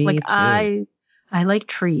Blackwings. Me too. I like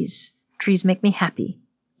trees. Trees make me happy.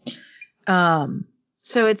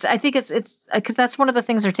 So I think it's because that's one of the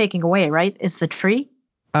things they're taking away, right? Is the tree?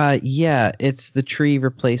 Yeah, it's the tree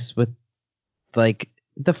replaced with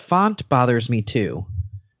the font bothers me too.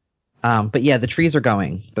 But yeah, the trees are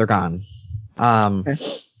going. They're gone. Okay.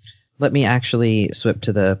 Let me actually swip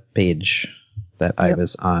to the page that I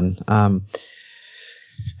was on.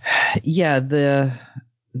 Yeah,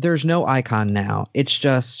 there's no icon now. It's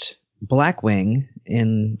just Blackwing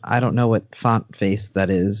in, I don't know what font face that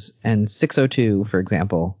is, and 602, for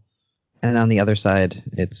example. And on the other side,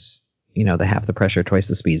 it's, the half the pressure, twice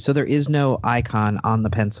the speed. So there is no icon on the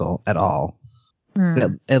pencil at all.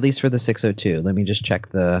 At least for the 602. Let me just check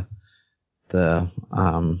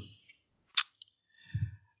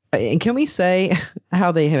and can we say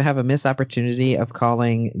how they have a missed opportunity of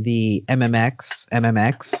calling the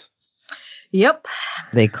MMX? Yep.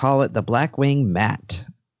 They call it the Blackwing Matte.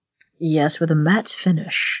 Yes, with a matte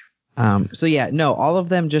finish. So yeah, no, all of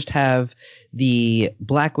them just have the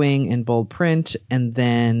Blackwing in bold print and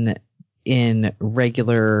then in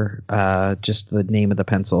regular, just the name of the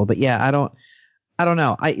pencil. But yeah, I don't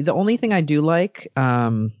know. The only thing I do like,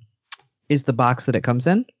 is the box that it comes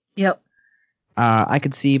in. Yep. I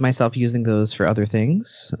could see myself using those for other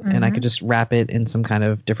things, and I could just wrap it in some kind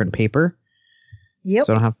of different paper. Yep.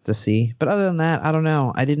 So I don't have to see. But other than that, I don't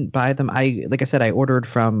know. I didn't buy them. Like I said, I ordered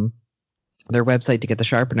from their website to get the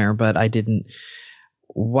sharpener, but I didn't.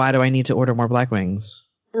 Why do I need to order more Blackwings?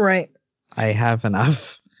 Right. I have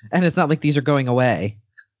enough, and it's not like these are going away.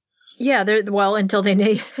 Yeah, until they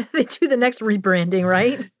do the next rebranding,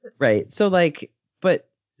 right? Right. So but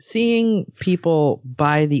seeing people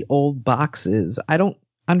buy the old boxes, I don't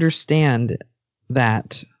understand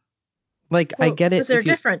that. I get it. Because they're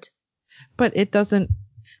different. But it doesn't.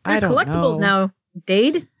 They're I don't collectibles know. now,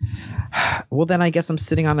 Dade. Well, then I guess I'm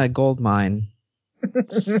sitting on a gold mine.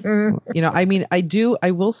 I mean,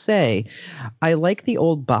 I will say, I like the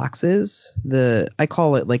old boxes. I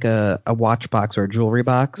call it like a watch box or a jewelry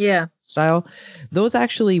box style. Those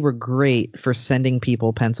actually were great for sending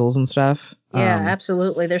people pencils and stuff. Yeah,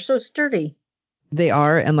 absolutely. They're so sturdy. They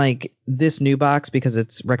are. And like this new box, because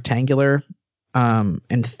it's rectangular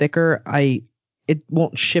and thicker, it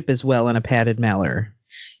won't ship as well in a padded mailer.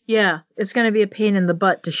 Yeah, it's going to be a pain in the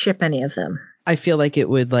butt to ship any of them. I feel like it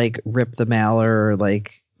would like rip the mailer or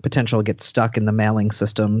like potential get stuck in the mailing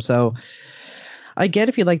system. So I get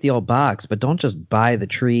if you like the old box, but don't just buy the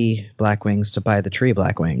tree Blackwings to buy the tree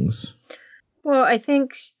Blackwings. Well, I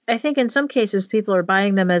think in some cases people are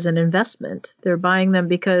buying them as an investment. They're buying them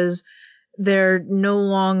because they're no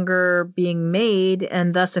longer being made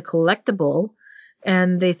and thus a collectible,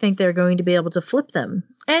 and they think they're going to be able to flip them.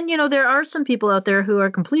 And, there are some people out there who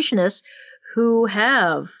are completionists who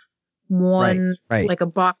have one, right. like a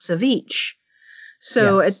box of each.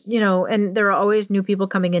 So, yes. And there are always new people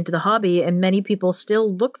coming into the hobby, and many people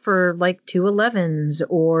still look for like 211s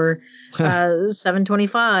or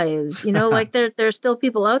 725s, like there's still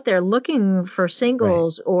people out there looking for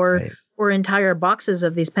singles or entire boxes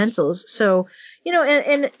of these pencils. So,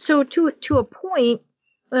 and so to a point,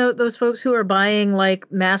 those folks who are buying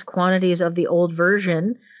like mass quantities of the old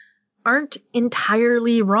version aren't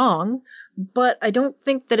entirely wrong, but I don't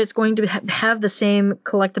think that it's going to have the same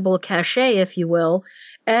collectible cachet, if you will,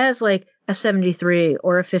 as like a 73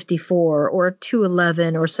 or a 54 or a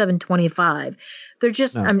 211 or 725. They're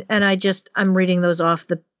just, no. I'm reading those off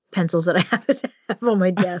the pencils that I have on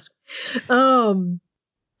my desk.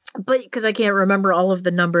 But because I can't remember all of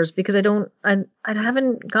the numbers, because I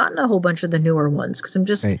haven't gotten a whole bunch of the newer ones, because I'm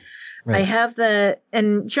just, right. I have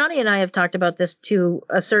and Johnny and I have talked about this to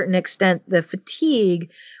a certain extent, the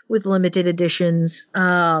fatigue with limited editions.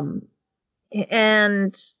 And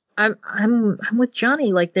I'm with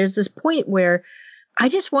Johnny. Like, there's this point where I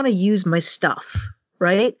just want to use my stuff,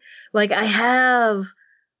 right? Like, I have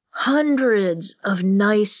hundreds of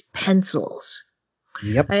nice pencils.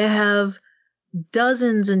 Yep. I have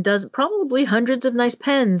dozens and dozens, probably hundreds of nice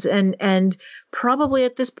pens, and probably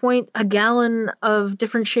at this point a gallon of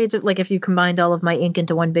different shades of, like, if you combined all of my ink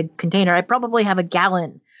into one big container, I probably have a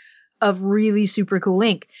gallon of really super cool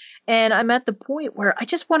ink. And I'm at the point where I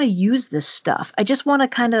just want to use this stuff. I just want to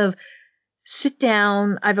kind of sit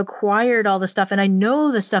down. I've acquired all the stuff, and I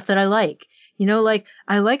know the stuff that I like. Like,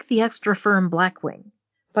 I like the extra firm Blackwing,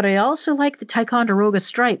 but I also like the Ticonderoga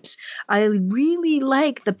stripes. I really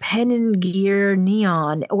like the Pen and Gear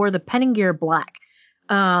Neon or the Pen and Gear Black.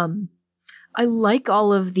 I like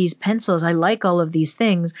all of these pencils. I like all of these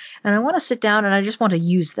things, and I want to sit down and I just want to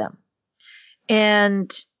use them.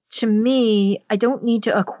 And to me, I don't need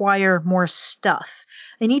to acquire more stuff.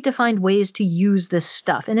 I need to find ways to use this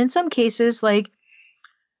stuff. And in some cases, like,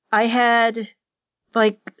 I had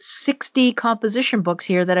like 60 composition books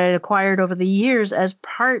here that I had acquired over the years as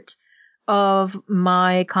part of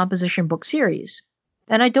my composition book series.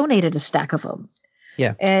 And I donated a stack of them.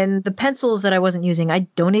 Yeah. And the pencils that I wasn't using, I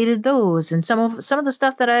donated those. And some of the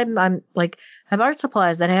stuff that I'm like, have art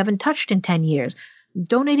supplies that I haven't touched in 10 years,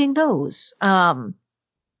 donating those.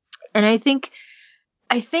 And I think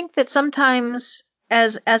that sometimes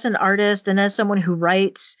as an artist and as someone who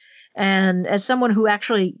writes and as someone who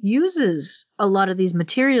actually uses a lot of these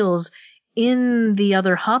materials in the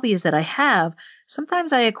other hobbies that I have,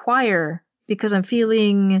 sometimes I acquire because I'm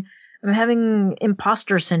having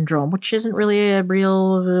imposter syndrome, which isn't really a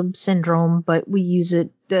real syndrome, but we use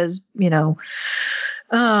it as, and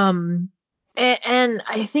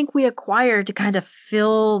I think we acquire to kind of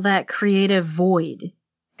fill that creative void.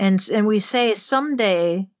 And we say,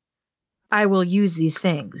 someday I will use these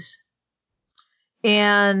things.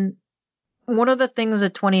 And one of the things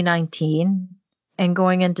that 2019 and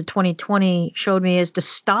going into 2020 showed me is to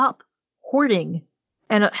stop hoarding.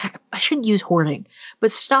 And I shouldn't use hoarding,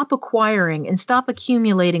 but stop acquiring and stop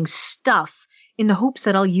accumulating stuff in the hopes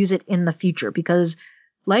that I'll use it in the future, because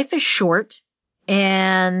life is short.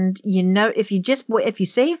 And if you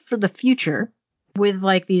save for the future with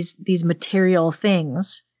like these material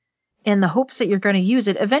things in the hopes that you're going to use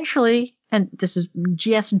it eventually, and this is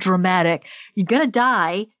just dramatic, you're going to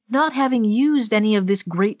die not having used any of this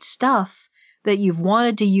great stuff that you've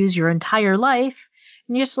wanted to use your entire life,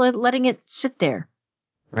 and you're just letting it sit there.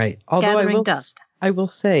 Right. Although gathering dust. I will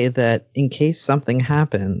say that in case something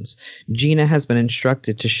happens, Gina has been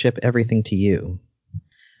instructed to ship everything to you.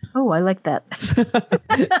 Oh, I like that.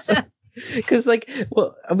 Because,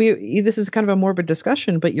 this is kind of a morbid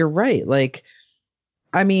discussion, but you're right. Like,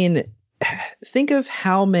 I mean, think of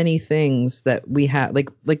how many things that we have, like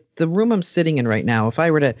the room I'm sitting in right now. If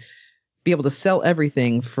I were to be able to sell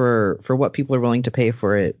everything for what people are willing to pay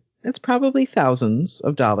for it, it's probably thousands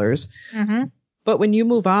of dollars. Mm-hmm. But when you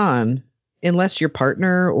move on, unless your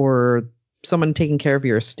partner or someone taking care of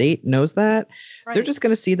your estate knows that, Right. they're just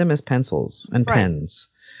going to see them as pencils and Right. pens.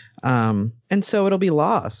 And so it'll be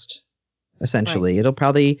lost, essentially. Right. It'll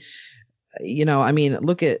probably, I mean,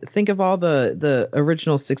 think of all the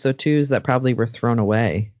original 602s that probably were thrown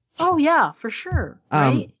away. Oh yeah, for sure.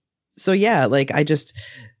 Right. So yeah, like I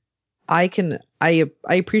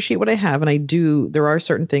appreciate what I have, and there are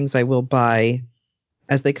certain things I will buy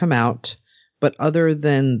as they come out. But other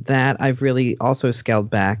than that, I've really also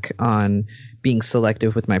scaled back on being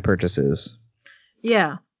selective with my purchases.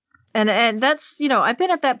 Yeah. And that's, I've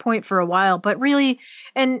been at that point for a while, but really,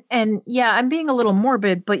 and yeah, I'm being a little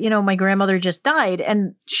morbid, but my grandmother just died,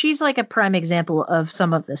 and she's like a prime example of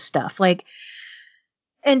some of this stuff. Like,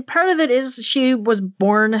 and part of it is she was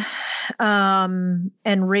born and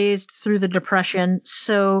raised through the Depression.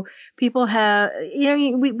 So people have,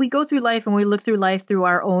 we go through life and we look through life through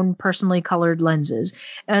our own personally colored lenses.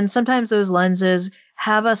 And sometimes those lenses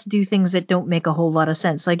have us do things that don't make a whole lot of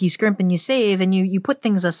sense. Like you scrimp and you save and you put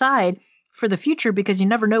things aside for the future because you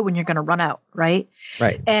never know when you're going to run out. Right.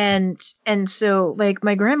 Right. And so like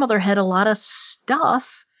my grandmother had a lot of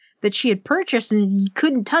stuff that she had purchased and you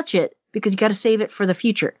couldn't touch it, because you got to save it for the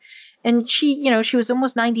future. And she was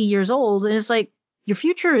almost 90 years old, and it's like, your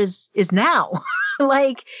future is now.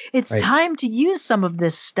 Like, it's Right. time to use some of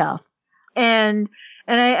this stuff. And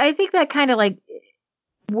I think that kind of like,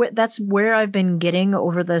 that's where I've been getting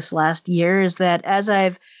over this last year, is that as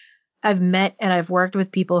I've met and I've worked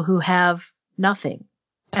with people who have nothing,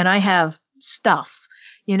 and I have stuff,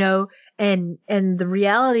 and the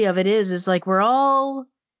reality of it is like, we're all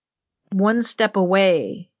one step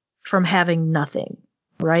away from having nothing,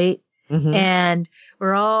 right? Mm-hmm. And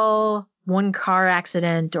we're all one car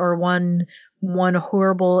accident or one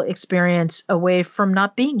horrible experience away from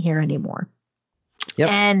not being here anymore.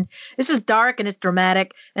 Yep. And this is dark and it's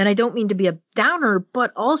dramatic, and I don't mean to be a downer,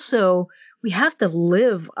 but also we have to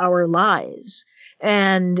live our lives.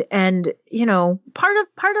 And part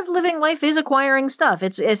of living life is acquiring stuff.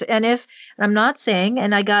 And if I'm not saying,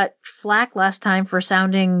 and I got flack last time for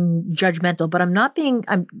sounding judgmental, but I'm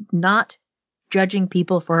not judging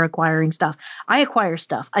people for acquiring stuff. I acquire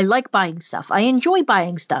stuff. I like buying stuff. I enjoy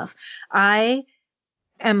buying stuff. I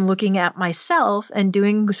am looking at myself and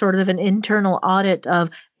doing sort of an internal audit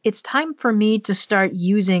of, it's time for me to start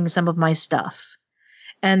using some of my stuff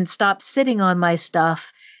and stop sitting on my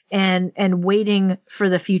stuff and waiting for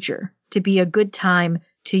the future to be a good time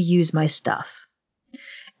to use my stuff.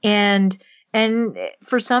 And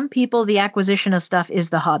for some people, the acquisition of stuff is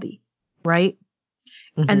the hobby, right?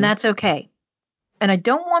 Mm-hmm. And that's okay. And I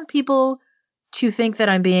don't want people to think that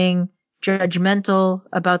I'm being judgmental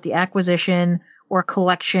about the acquisition or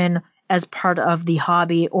collection as part of the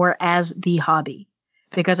hobby or as the hobby,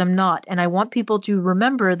 because I'm not. And I want people to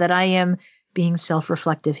remember that I am being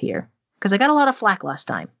self-reflective here, because I got a lot of flack last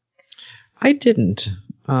time. I didn't.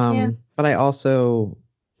 Yeah. But I also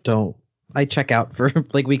don't. I check out for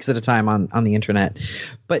like weeks at a time on the internet.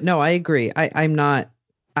 But no, I agree. I'm not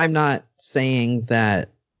saying that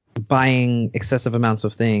buying excessive amounts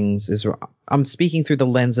of things is wrong. I'm speaking through the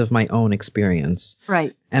lens of my own experience.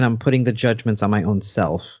 Right. And I'm putting the judgments on my own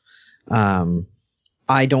self.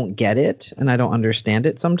 I don't get it and I don't understand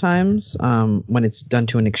it sometimes when it's done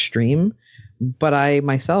to an extreme. But I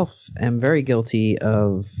myself am very guilty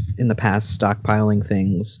of, in the past, stockpiling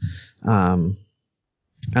things. And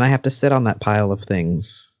I have to sit on that pile of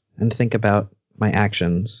things and think about my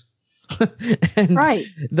actions. And right.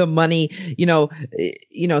 The money,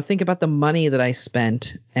 think about the money that I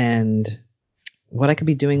spent and what I could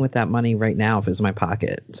be doing with that money right now if it was in my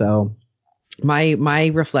pocket. So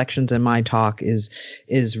my reflections and my talk is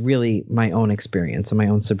really my own experience and my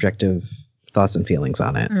own subjective thoughts and feelings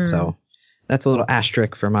on it. So that's a little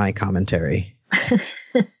asterisk for my commentary.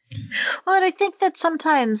 Well, and I think that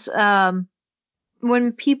sometimes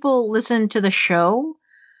when people listen to the show,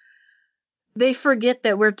 they forget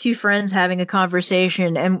that we're two friends having a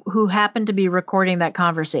conversation and who happen to be recording that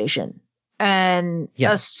conversation, and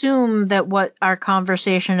assume that what our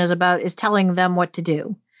conversation is about is telling them what to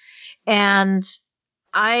do. And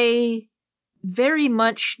I very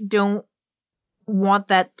much don't want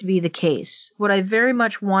that to be the case. What I very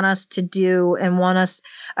much want us to do and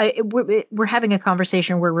we're having a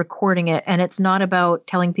conversation, we're recording it, and it's not about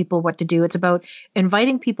telling people what to do. It's about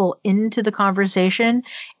inviting people into the conversation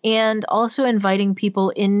and also inviting people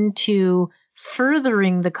into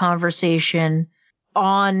furthering the conversation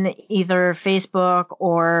on either Facebook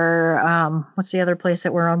or what's the other place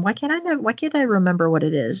that we're on? Why can't I remember what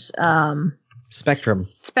it is? Spectrum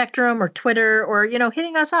or Twitter, or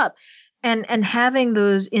hitting us up and having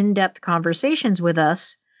those in-depth conversations with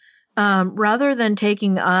us, rather than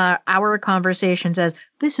taking our conversations as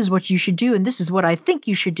this is what you should do and this is what I think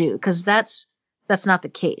you should do, because that's not the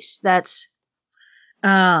case. That's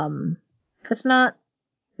not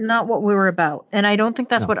what we were about, and I don't think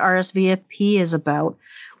that's what RSVP is about,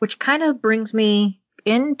 which kind of brings me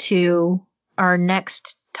into our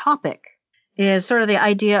next topic, is sort of the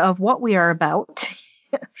idea of what we are about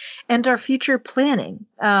and our future planning.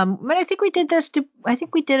 I think we did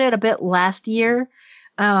it a bit last year.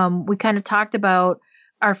 We kind of talked about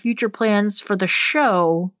our future plans for the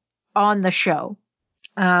show on the show.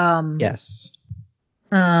 Yes.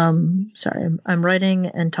 Sorry, I'm writing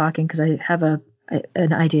and talking because I have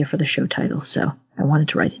an idea for the show title, so I wanted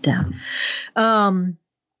to write it down.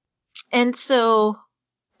 And so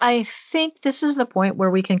I think this is the point where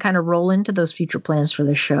we can kind of roll into those future plans for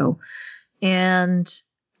the show. And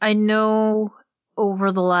I know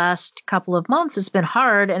over the last couple of months it's been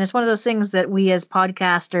hard, and it's one of those things that we as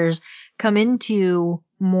podcasters come into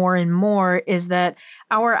more and more, is that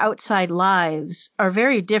our outside lives are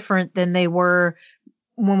very different than they were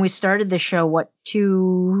when we started the show,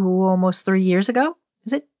 almost 3 years ago?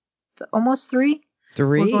 Is it almost 3?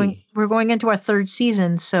 3. We're going into our 3rd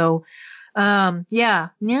season. So,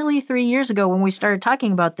 nearly 3 years ago when we started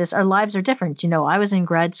talking about this, our lives are different. I was in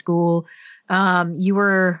grad school. You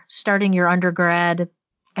were starting your undergrad,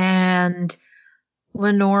 and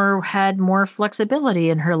Lenore had more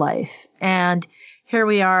flexibility in her life. And here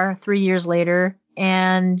we are 3 years later,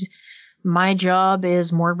 and my job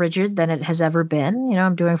is more rigid than it has ever been.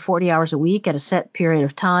 I'm doing 40 hours a week at a set period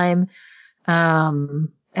of time.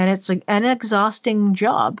 And it's an exhausting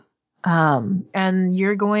job. And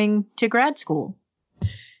you're going to grad school.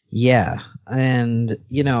 Yeah. And,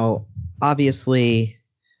 obviously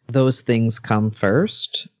those things come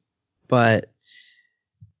first, but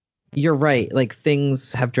you're right. Like,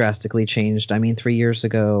 things have drastically changed. I mean, 3 years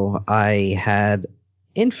ago, I had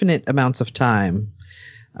infinite amounts of time.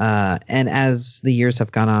 And as the years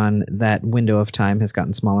have gone on, that window of time has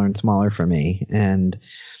gotten smaller and smaller for me. And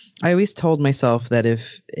I always told myself that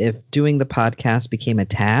if doing the podcast became a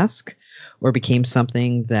task or became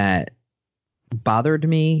something that bothered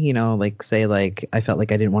me, say I felt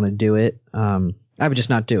like I didn't want to do it, I would just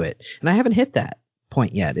not do it. And I haven't hit that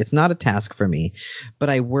point yet. It's not a task for me, but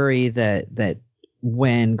I worry that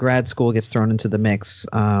when grad school gets thrown into the mix,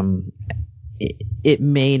 it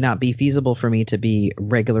may not be feasible for me to be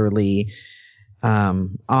regularly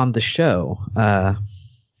on the show,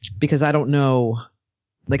 because I don't know,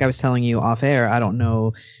 like I was telling you off air, I don't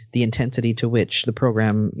know the intensity to which the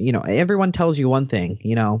program, everyone tells you one thing.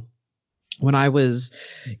 When I was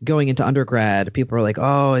going into undergrad, people were like,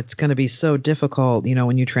 oh, it's going to be so difficult,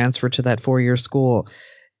 when you transfer to that 4-year school.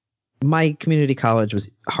 My community college was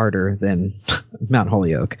harder than Mount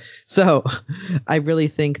Holyoke. So I really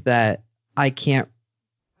think that I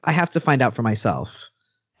have to find out for myself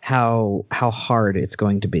how hard it's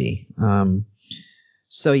going to be.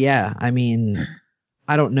 So yeah, I mean,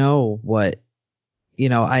 I don't know what,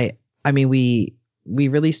 I mean, we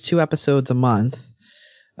release 2 episodes a month.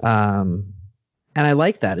 And I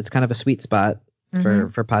like that. It's kind of a sweet spot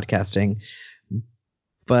for podcasting,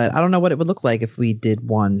 but I don't know what it would look like if we did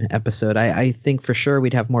 1 episode. I think for sure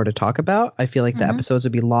we'd have more to talk about. I feel like the episodes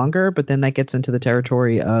would be longer, but then that gets into the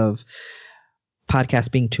territory of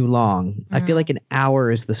podcast being too long. I feel like an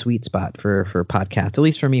hour is the sweet spot for podcasts, at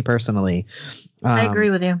least for me personally. I agree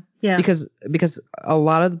with you. Yeah. Because a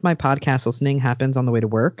lot of my podcast listening happens on the way to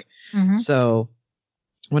work. So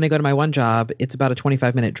when I go to my one job, it's about a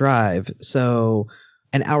 25-minute drive. So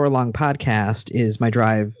an hour-long podcast is my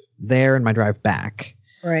drive there and my drive back.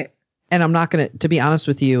 Right. And I'm not going to be honest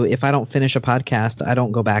with you, if I don't finish a podcast, I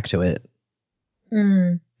don't go back to it.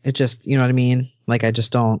 It just, you know what I mean? Like, I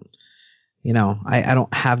just don't, I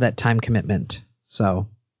don't have that time commitment. So,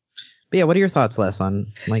 but yeah, what are your thoughts, Les,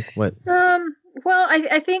 on like what? Well,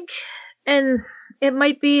 I think, and it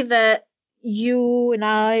might be that you and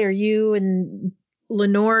I, or you and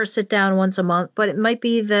Lenore sit down once a month, but it might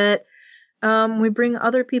be that we bring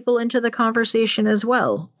other people into the conversation as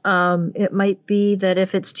well. It might be that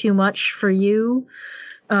if it's too much for you,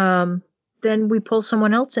 then we pull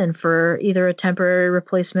someone else in for either a temporary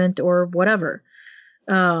replacement or whatever.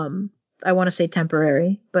 I want to say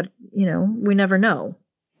temporary, but we never know.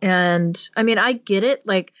 And I mean, I get it.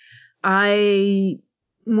 Like, I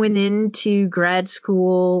went into grad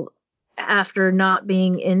school after not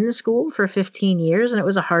being in school for 15 years, and it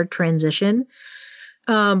was a hard transition.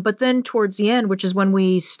 But then towards the end, which is when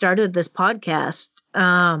we started this podcast,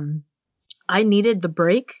 I needed the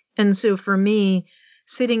break. And so for me,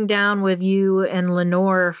 sitting down with you and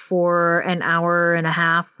Lenore for an hour and a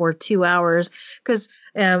half or 2 hours, because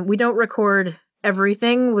we don't record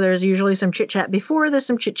everything. There's usually some chit chat before, there's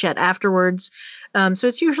some chit chat afterwards. So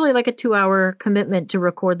it's usually like a 2-hour commitment to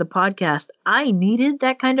record the podcast. I needed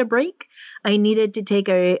that kind of break. I needed to take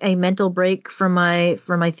a mental break from my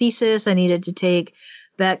thesis. I needed to take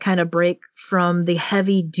that kind of break from the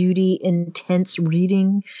heavy duty, intense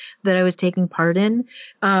reading that I was taking part in.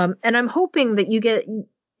 And I'm hoping that you get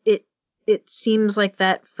it. It seems like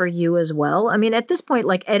that for you as well. I mean, at this point,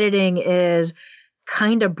 like, editing is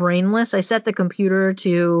kind of brainless. I set the computer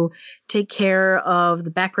to take care of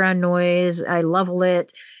the background noise. I level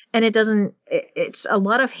it, and it's a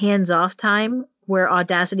lot of hands-off time where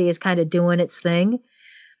Audacity is kind of doing its thing.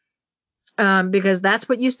 Because that's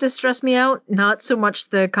what used to stress me out, not so much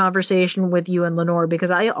the conversation with you and Lenore, because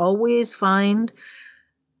I always find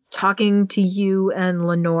talking to you and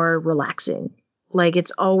Lenore relaxing. Like,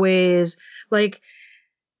 it's always like,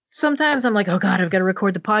 sometimes I'm like, oh God, I've got to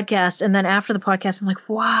record the podcast. And then after the podcast, I'm like,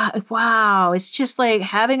 wow. It's just like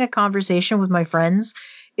having a conversation with my friends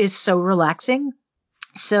is so relaxing.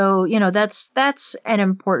 So, that's an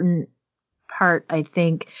important part, I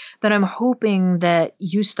think, that I'm hoping that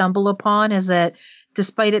you stumble upon, is that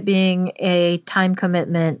despite it being a time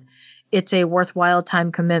commitment, it's a worthwhile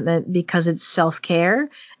time commitment because it's self-care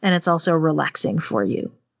and it's also relaxing for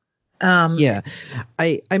you. Yeah,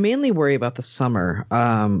 I mainly worry about the summer.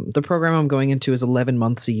 The program I'm going into is 11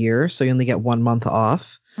 months a year, so you only get 1 month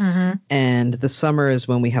off. Mm-hmm. And the summer is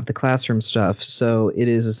when we have the classroom stuff. So it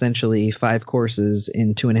is essentially 5 courses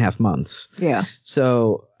in 2.5 months. Yeah.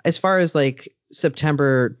 So as far as like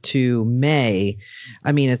September to May,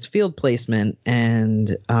 I mean, it's field placement,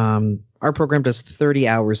 and our program does 30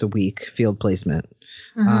 hours a week field placement.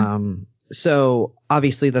 Mm-hmm. So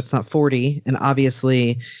obviously that's not 40. And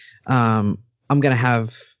obviously I'm going to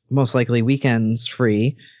have most likely weekends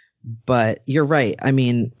free. But you're right. I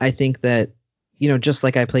mean, I think that, just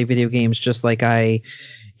like I play video games, just like I,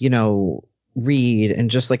 read,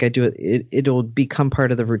 and just like I do it, it'll become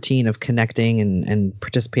part of the routine of connecting and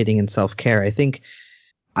participating in self-care. I think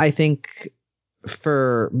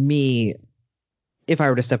for me, if I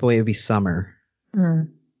were to step away, it would be summer. And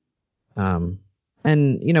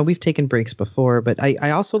we've taken breaks before, but I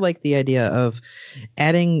also like the idea of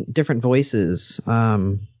adding different voices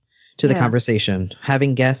to the conversation,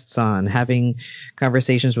 having guests on, having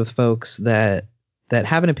conversations with folks that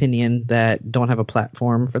have an opinion that don't have a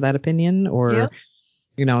platform for that opinion, or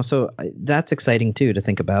so that's exciting too to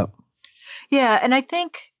think about. Yeah, and I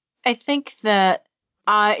think that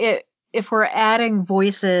if we're adding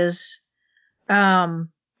voices, I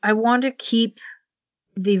want to keep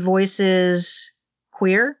the voices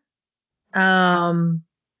queer, and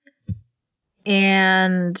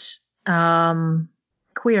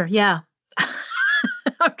queer. Yeah,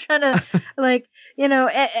 I'm trying to like,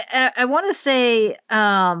 I want to say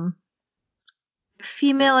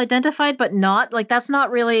female identified, but not like, that's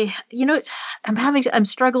not really, I'm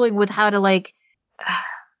struggling with how to like.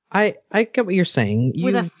 I get what you're saying.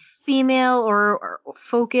 With a female or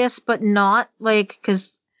focus, but not like,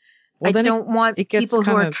 because I don't want people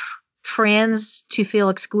who are trans to feel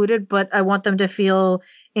excluded, but I want them to feel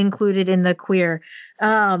included in the queer.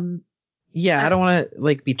 Yeah, I don't want to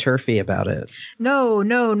like be turfy about it.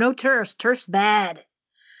 No turfs. Turf's bad.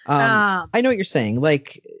 I know what you're saying.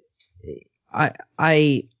 Like, I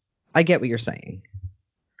get what you're saying.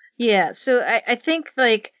 Yeah, so I think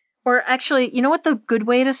like, or actually, you know what the good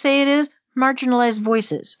way to say it is? Marginalized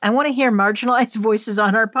voices. I want to hear marginalized voices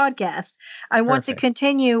on our podcast. I want to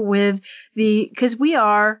continue with because we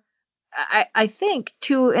are, I think,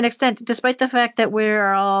 to an extent, despite the fact that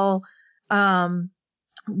we're all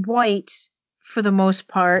white for the most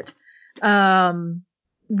part, we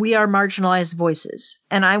are marginalized voices.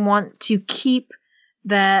 And I want to keep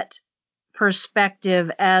that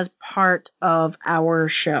perspective as part of our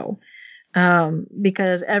show.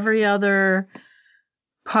 Because every other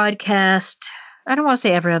podcast, I don't want to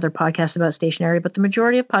say every other podcast about stationery, but the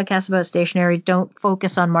majority of podcasts about stationery don't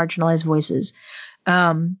focus on marginalized voices.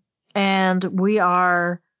 And we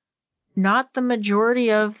are not the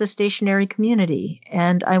majority of the stationery community.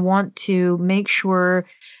 And I want to make sure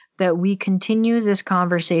that we continue this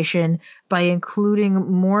conversation by including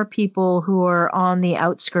more people who are on the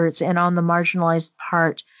outskirts and on the marginalized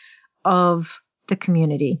part of the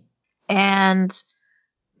community. And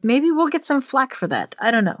maybe we'll get some flack for that.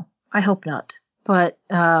 I don't know. I hope not. But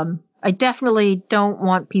I definitely don't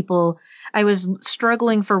want people. I was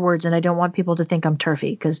struggling for words, and I don't want people to think I'm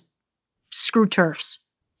turfy, because screw turfs.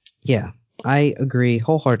 Yeah, I agree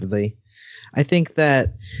wholeheartedly. I think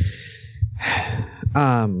that,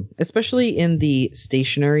 especially in the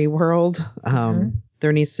stationary world,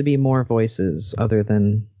 there needs to be more voices other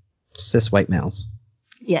than cis white males.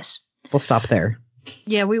 Yes. We'll stop there.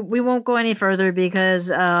 Yeah, we won't go any further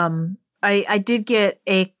because I did get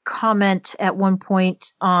a comment at one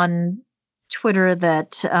point on Twitter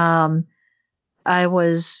that I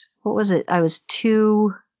was, what was it? I was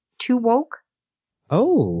too woke.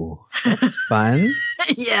 Oh, that's fun.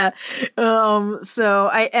 Yeah. So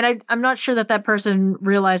I'm not sure that person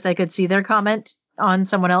realized I could see their comment on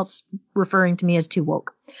someone else referring to me as too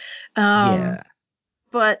woke. Yeah.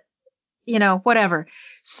 But whatever.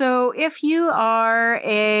 So if you are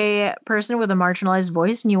a person with a marginalized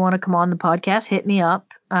voice and you want to come on the podcast, hit me up.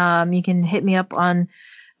 You can hit me up on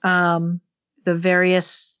the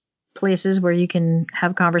various places where you can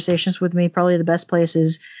have conversations with me. Probably the best place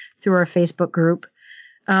is through our Facebook group.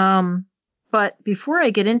 But before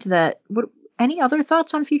I get into that, any other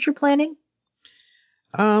thoughts on future planning?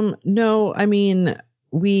 No, I mean,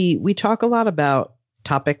 we talk a lot about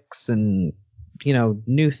topics and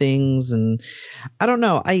new things, and I don't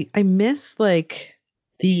know. I miss like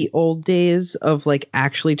the old days of like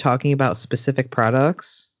actually talking about specific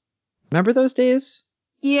products. Remember those days?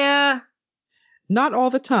 Yeah. Not all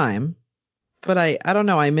the time, but I don't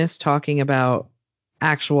know. I miss talking about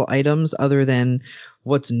actual items other than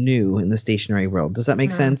what's new in the stationery world. Does that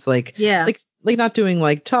make sense? Like, yeah. Like not doing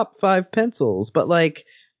like top 5 pencils, but like,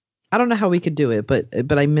 I don't know how we could do it, but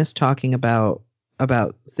I miss talking about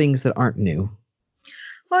things that aren't new.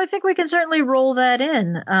 Well, I think we can certainly roll that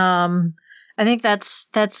in. I think that's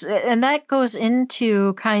and that goes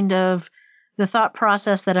into kind of the thought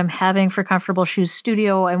process that I'm having for Comfortable Shoes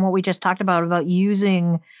Studio and what we just talked about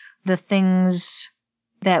using the things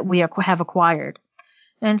that we have acquired.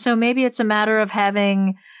 And so maybe it's a matter of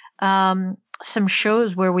having some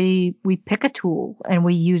shows where we pick a tool and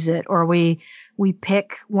we use it, or we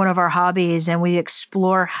pick one of our hobbies and we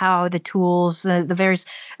explore how the tools, the various,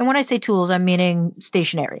 and when I say tools, I'm meaning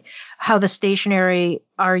stationery, how the stationery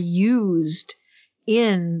are used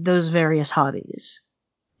in those various hobbies.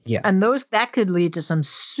 Yeah. And that could lead to some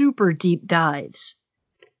super deep dives.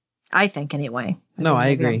 I think anyway. No, I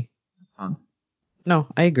agree. No,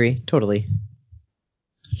 I agree. Totally.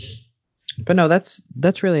 But no,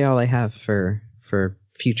 that's really all I have for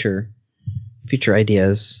future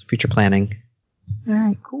ideas, future planning. All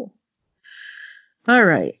right, cool. All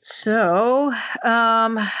right. So,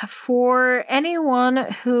 for anyone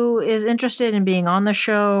who is interested in being on the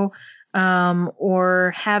show,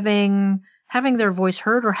 or having their voice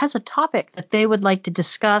heard, or has a topic that they would like to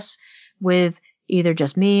discuss with either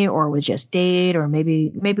just me or with just Dade, or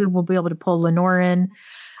maybe we'll be able to pull Lenore in,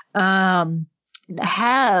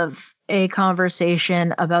 have a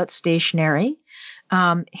conversation about stationery,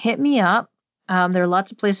 hit me up. There are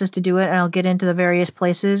lots of places to do it, and I'll get into the various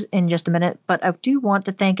places in just a minute. But I do want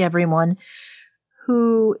to thank everyone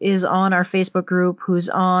who is on our Facebook group, who's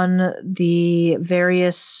on the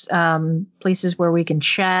various places where we can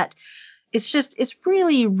chat. It's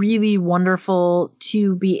really, really wonderful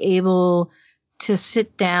to be able to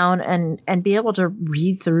sit down and be able to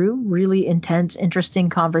read through really intense, interesting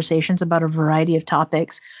conversations about a variety of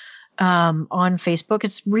topics. On Facebook.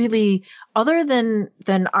 It's really, other than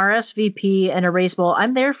RSVP and Erasable,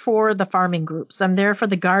 I'm there for the farming groups. I'm there for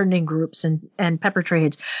the gardening groups and pepper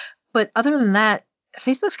trades. But other than that,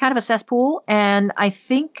 Facebook's kind of a cesspool. And I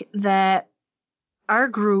think that our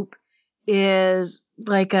group is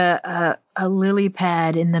like a lily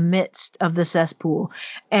pad in the midst of the cesspool.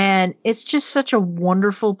 And it's just such a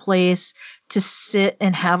wonderful place to sit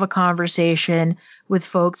and have a conversation with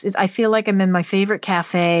folks. I feel like I'm in my favorite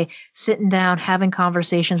cafe, sitting down, having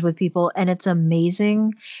conversations with people, and it's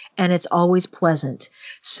amazing and it's always pleasant.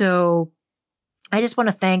 So I just want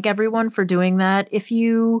to thank everyone for doing that. If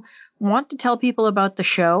you want to tell people about the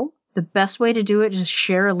show, the best way to do it is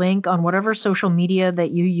share a link on whatever social media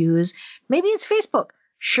that you use. Maybe it's Facebook.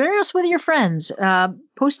 Share us with your friends.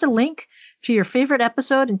 Post a link to your favorite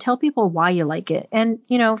episode and tell people why you like it. And,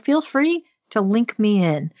 feel free to link me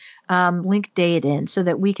in, link Dade in, so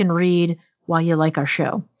that we can read why you like our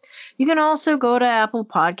show. You can also go to Apple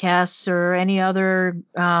Podcasts or any other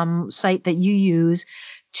site that you use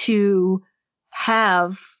to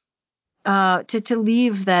have to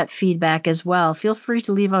leave that feedback as well. Feel free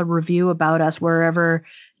to leave a review about us wherever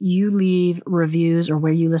you leave reviews or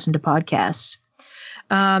where you listen to podcasts.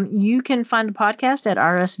 You can find the podcast at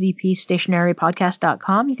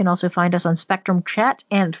rsvpstationarypodcast.com. You can also find us on Spectrum Chat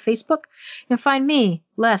and Facebook. You can find me,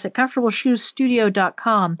 Les, at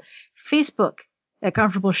comfortableshoesstudio.com, Facebook at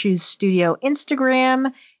Comfortable Shoes Studio,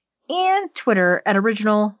 Instagram, and Twitter at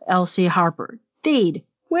Original LC Harper. Dade,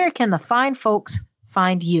 where can the fine folks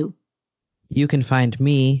find you? You can find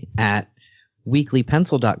me at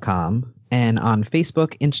weeklypencil.com and on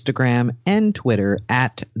Facebook, Instagram, and Twitter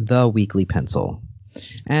at The Weekly Pencil.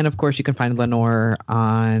 And of course, you can find Lenore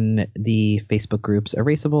on the Facebook groups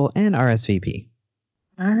Erasable and RSVP.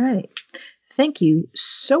 All right. Thank you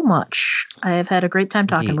so much. I have had a great time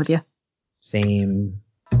talking with you. Same.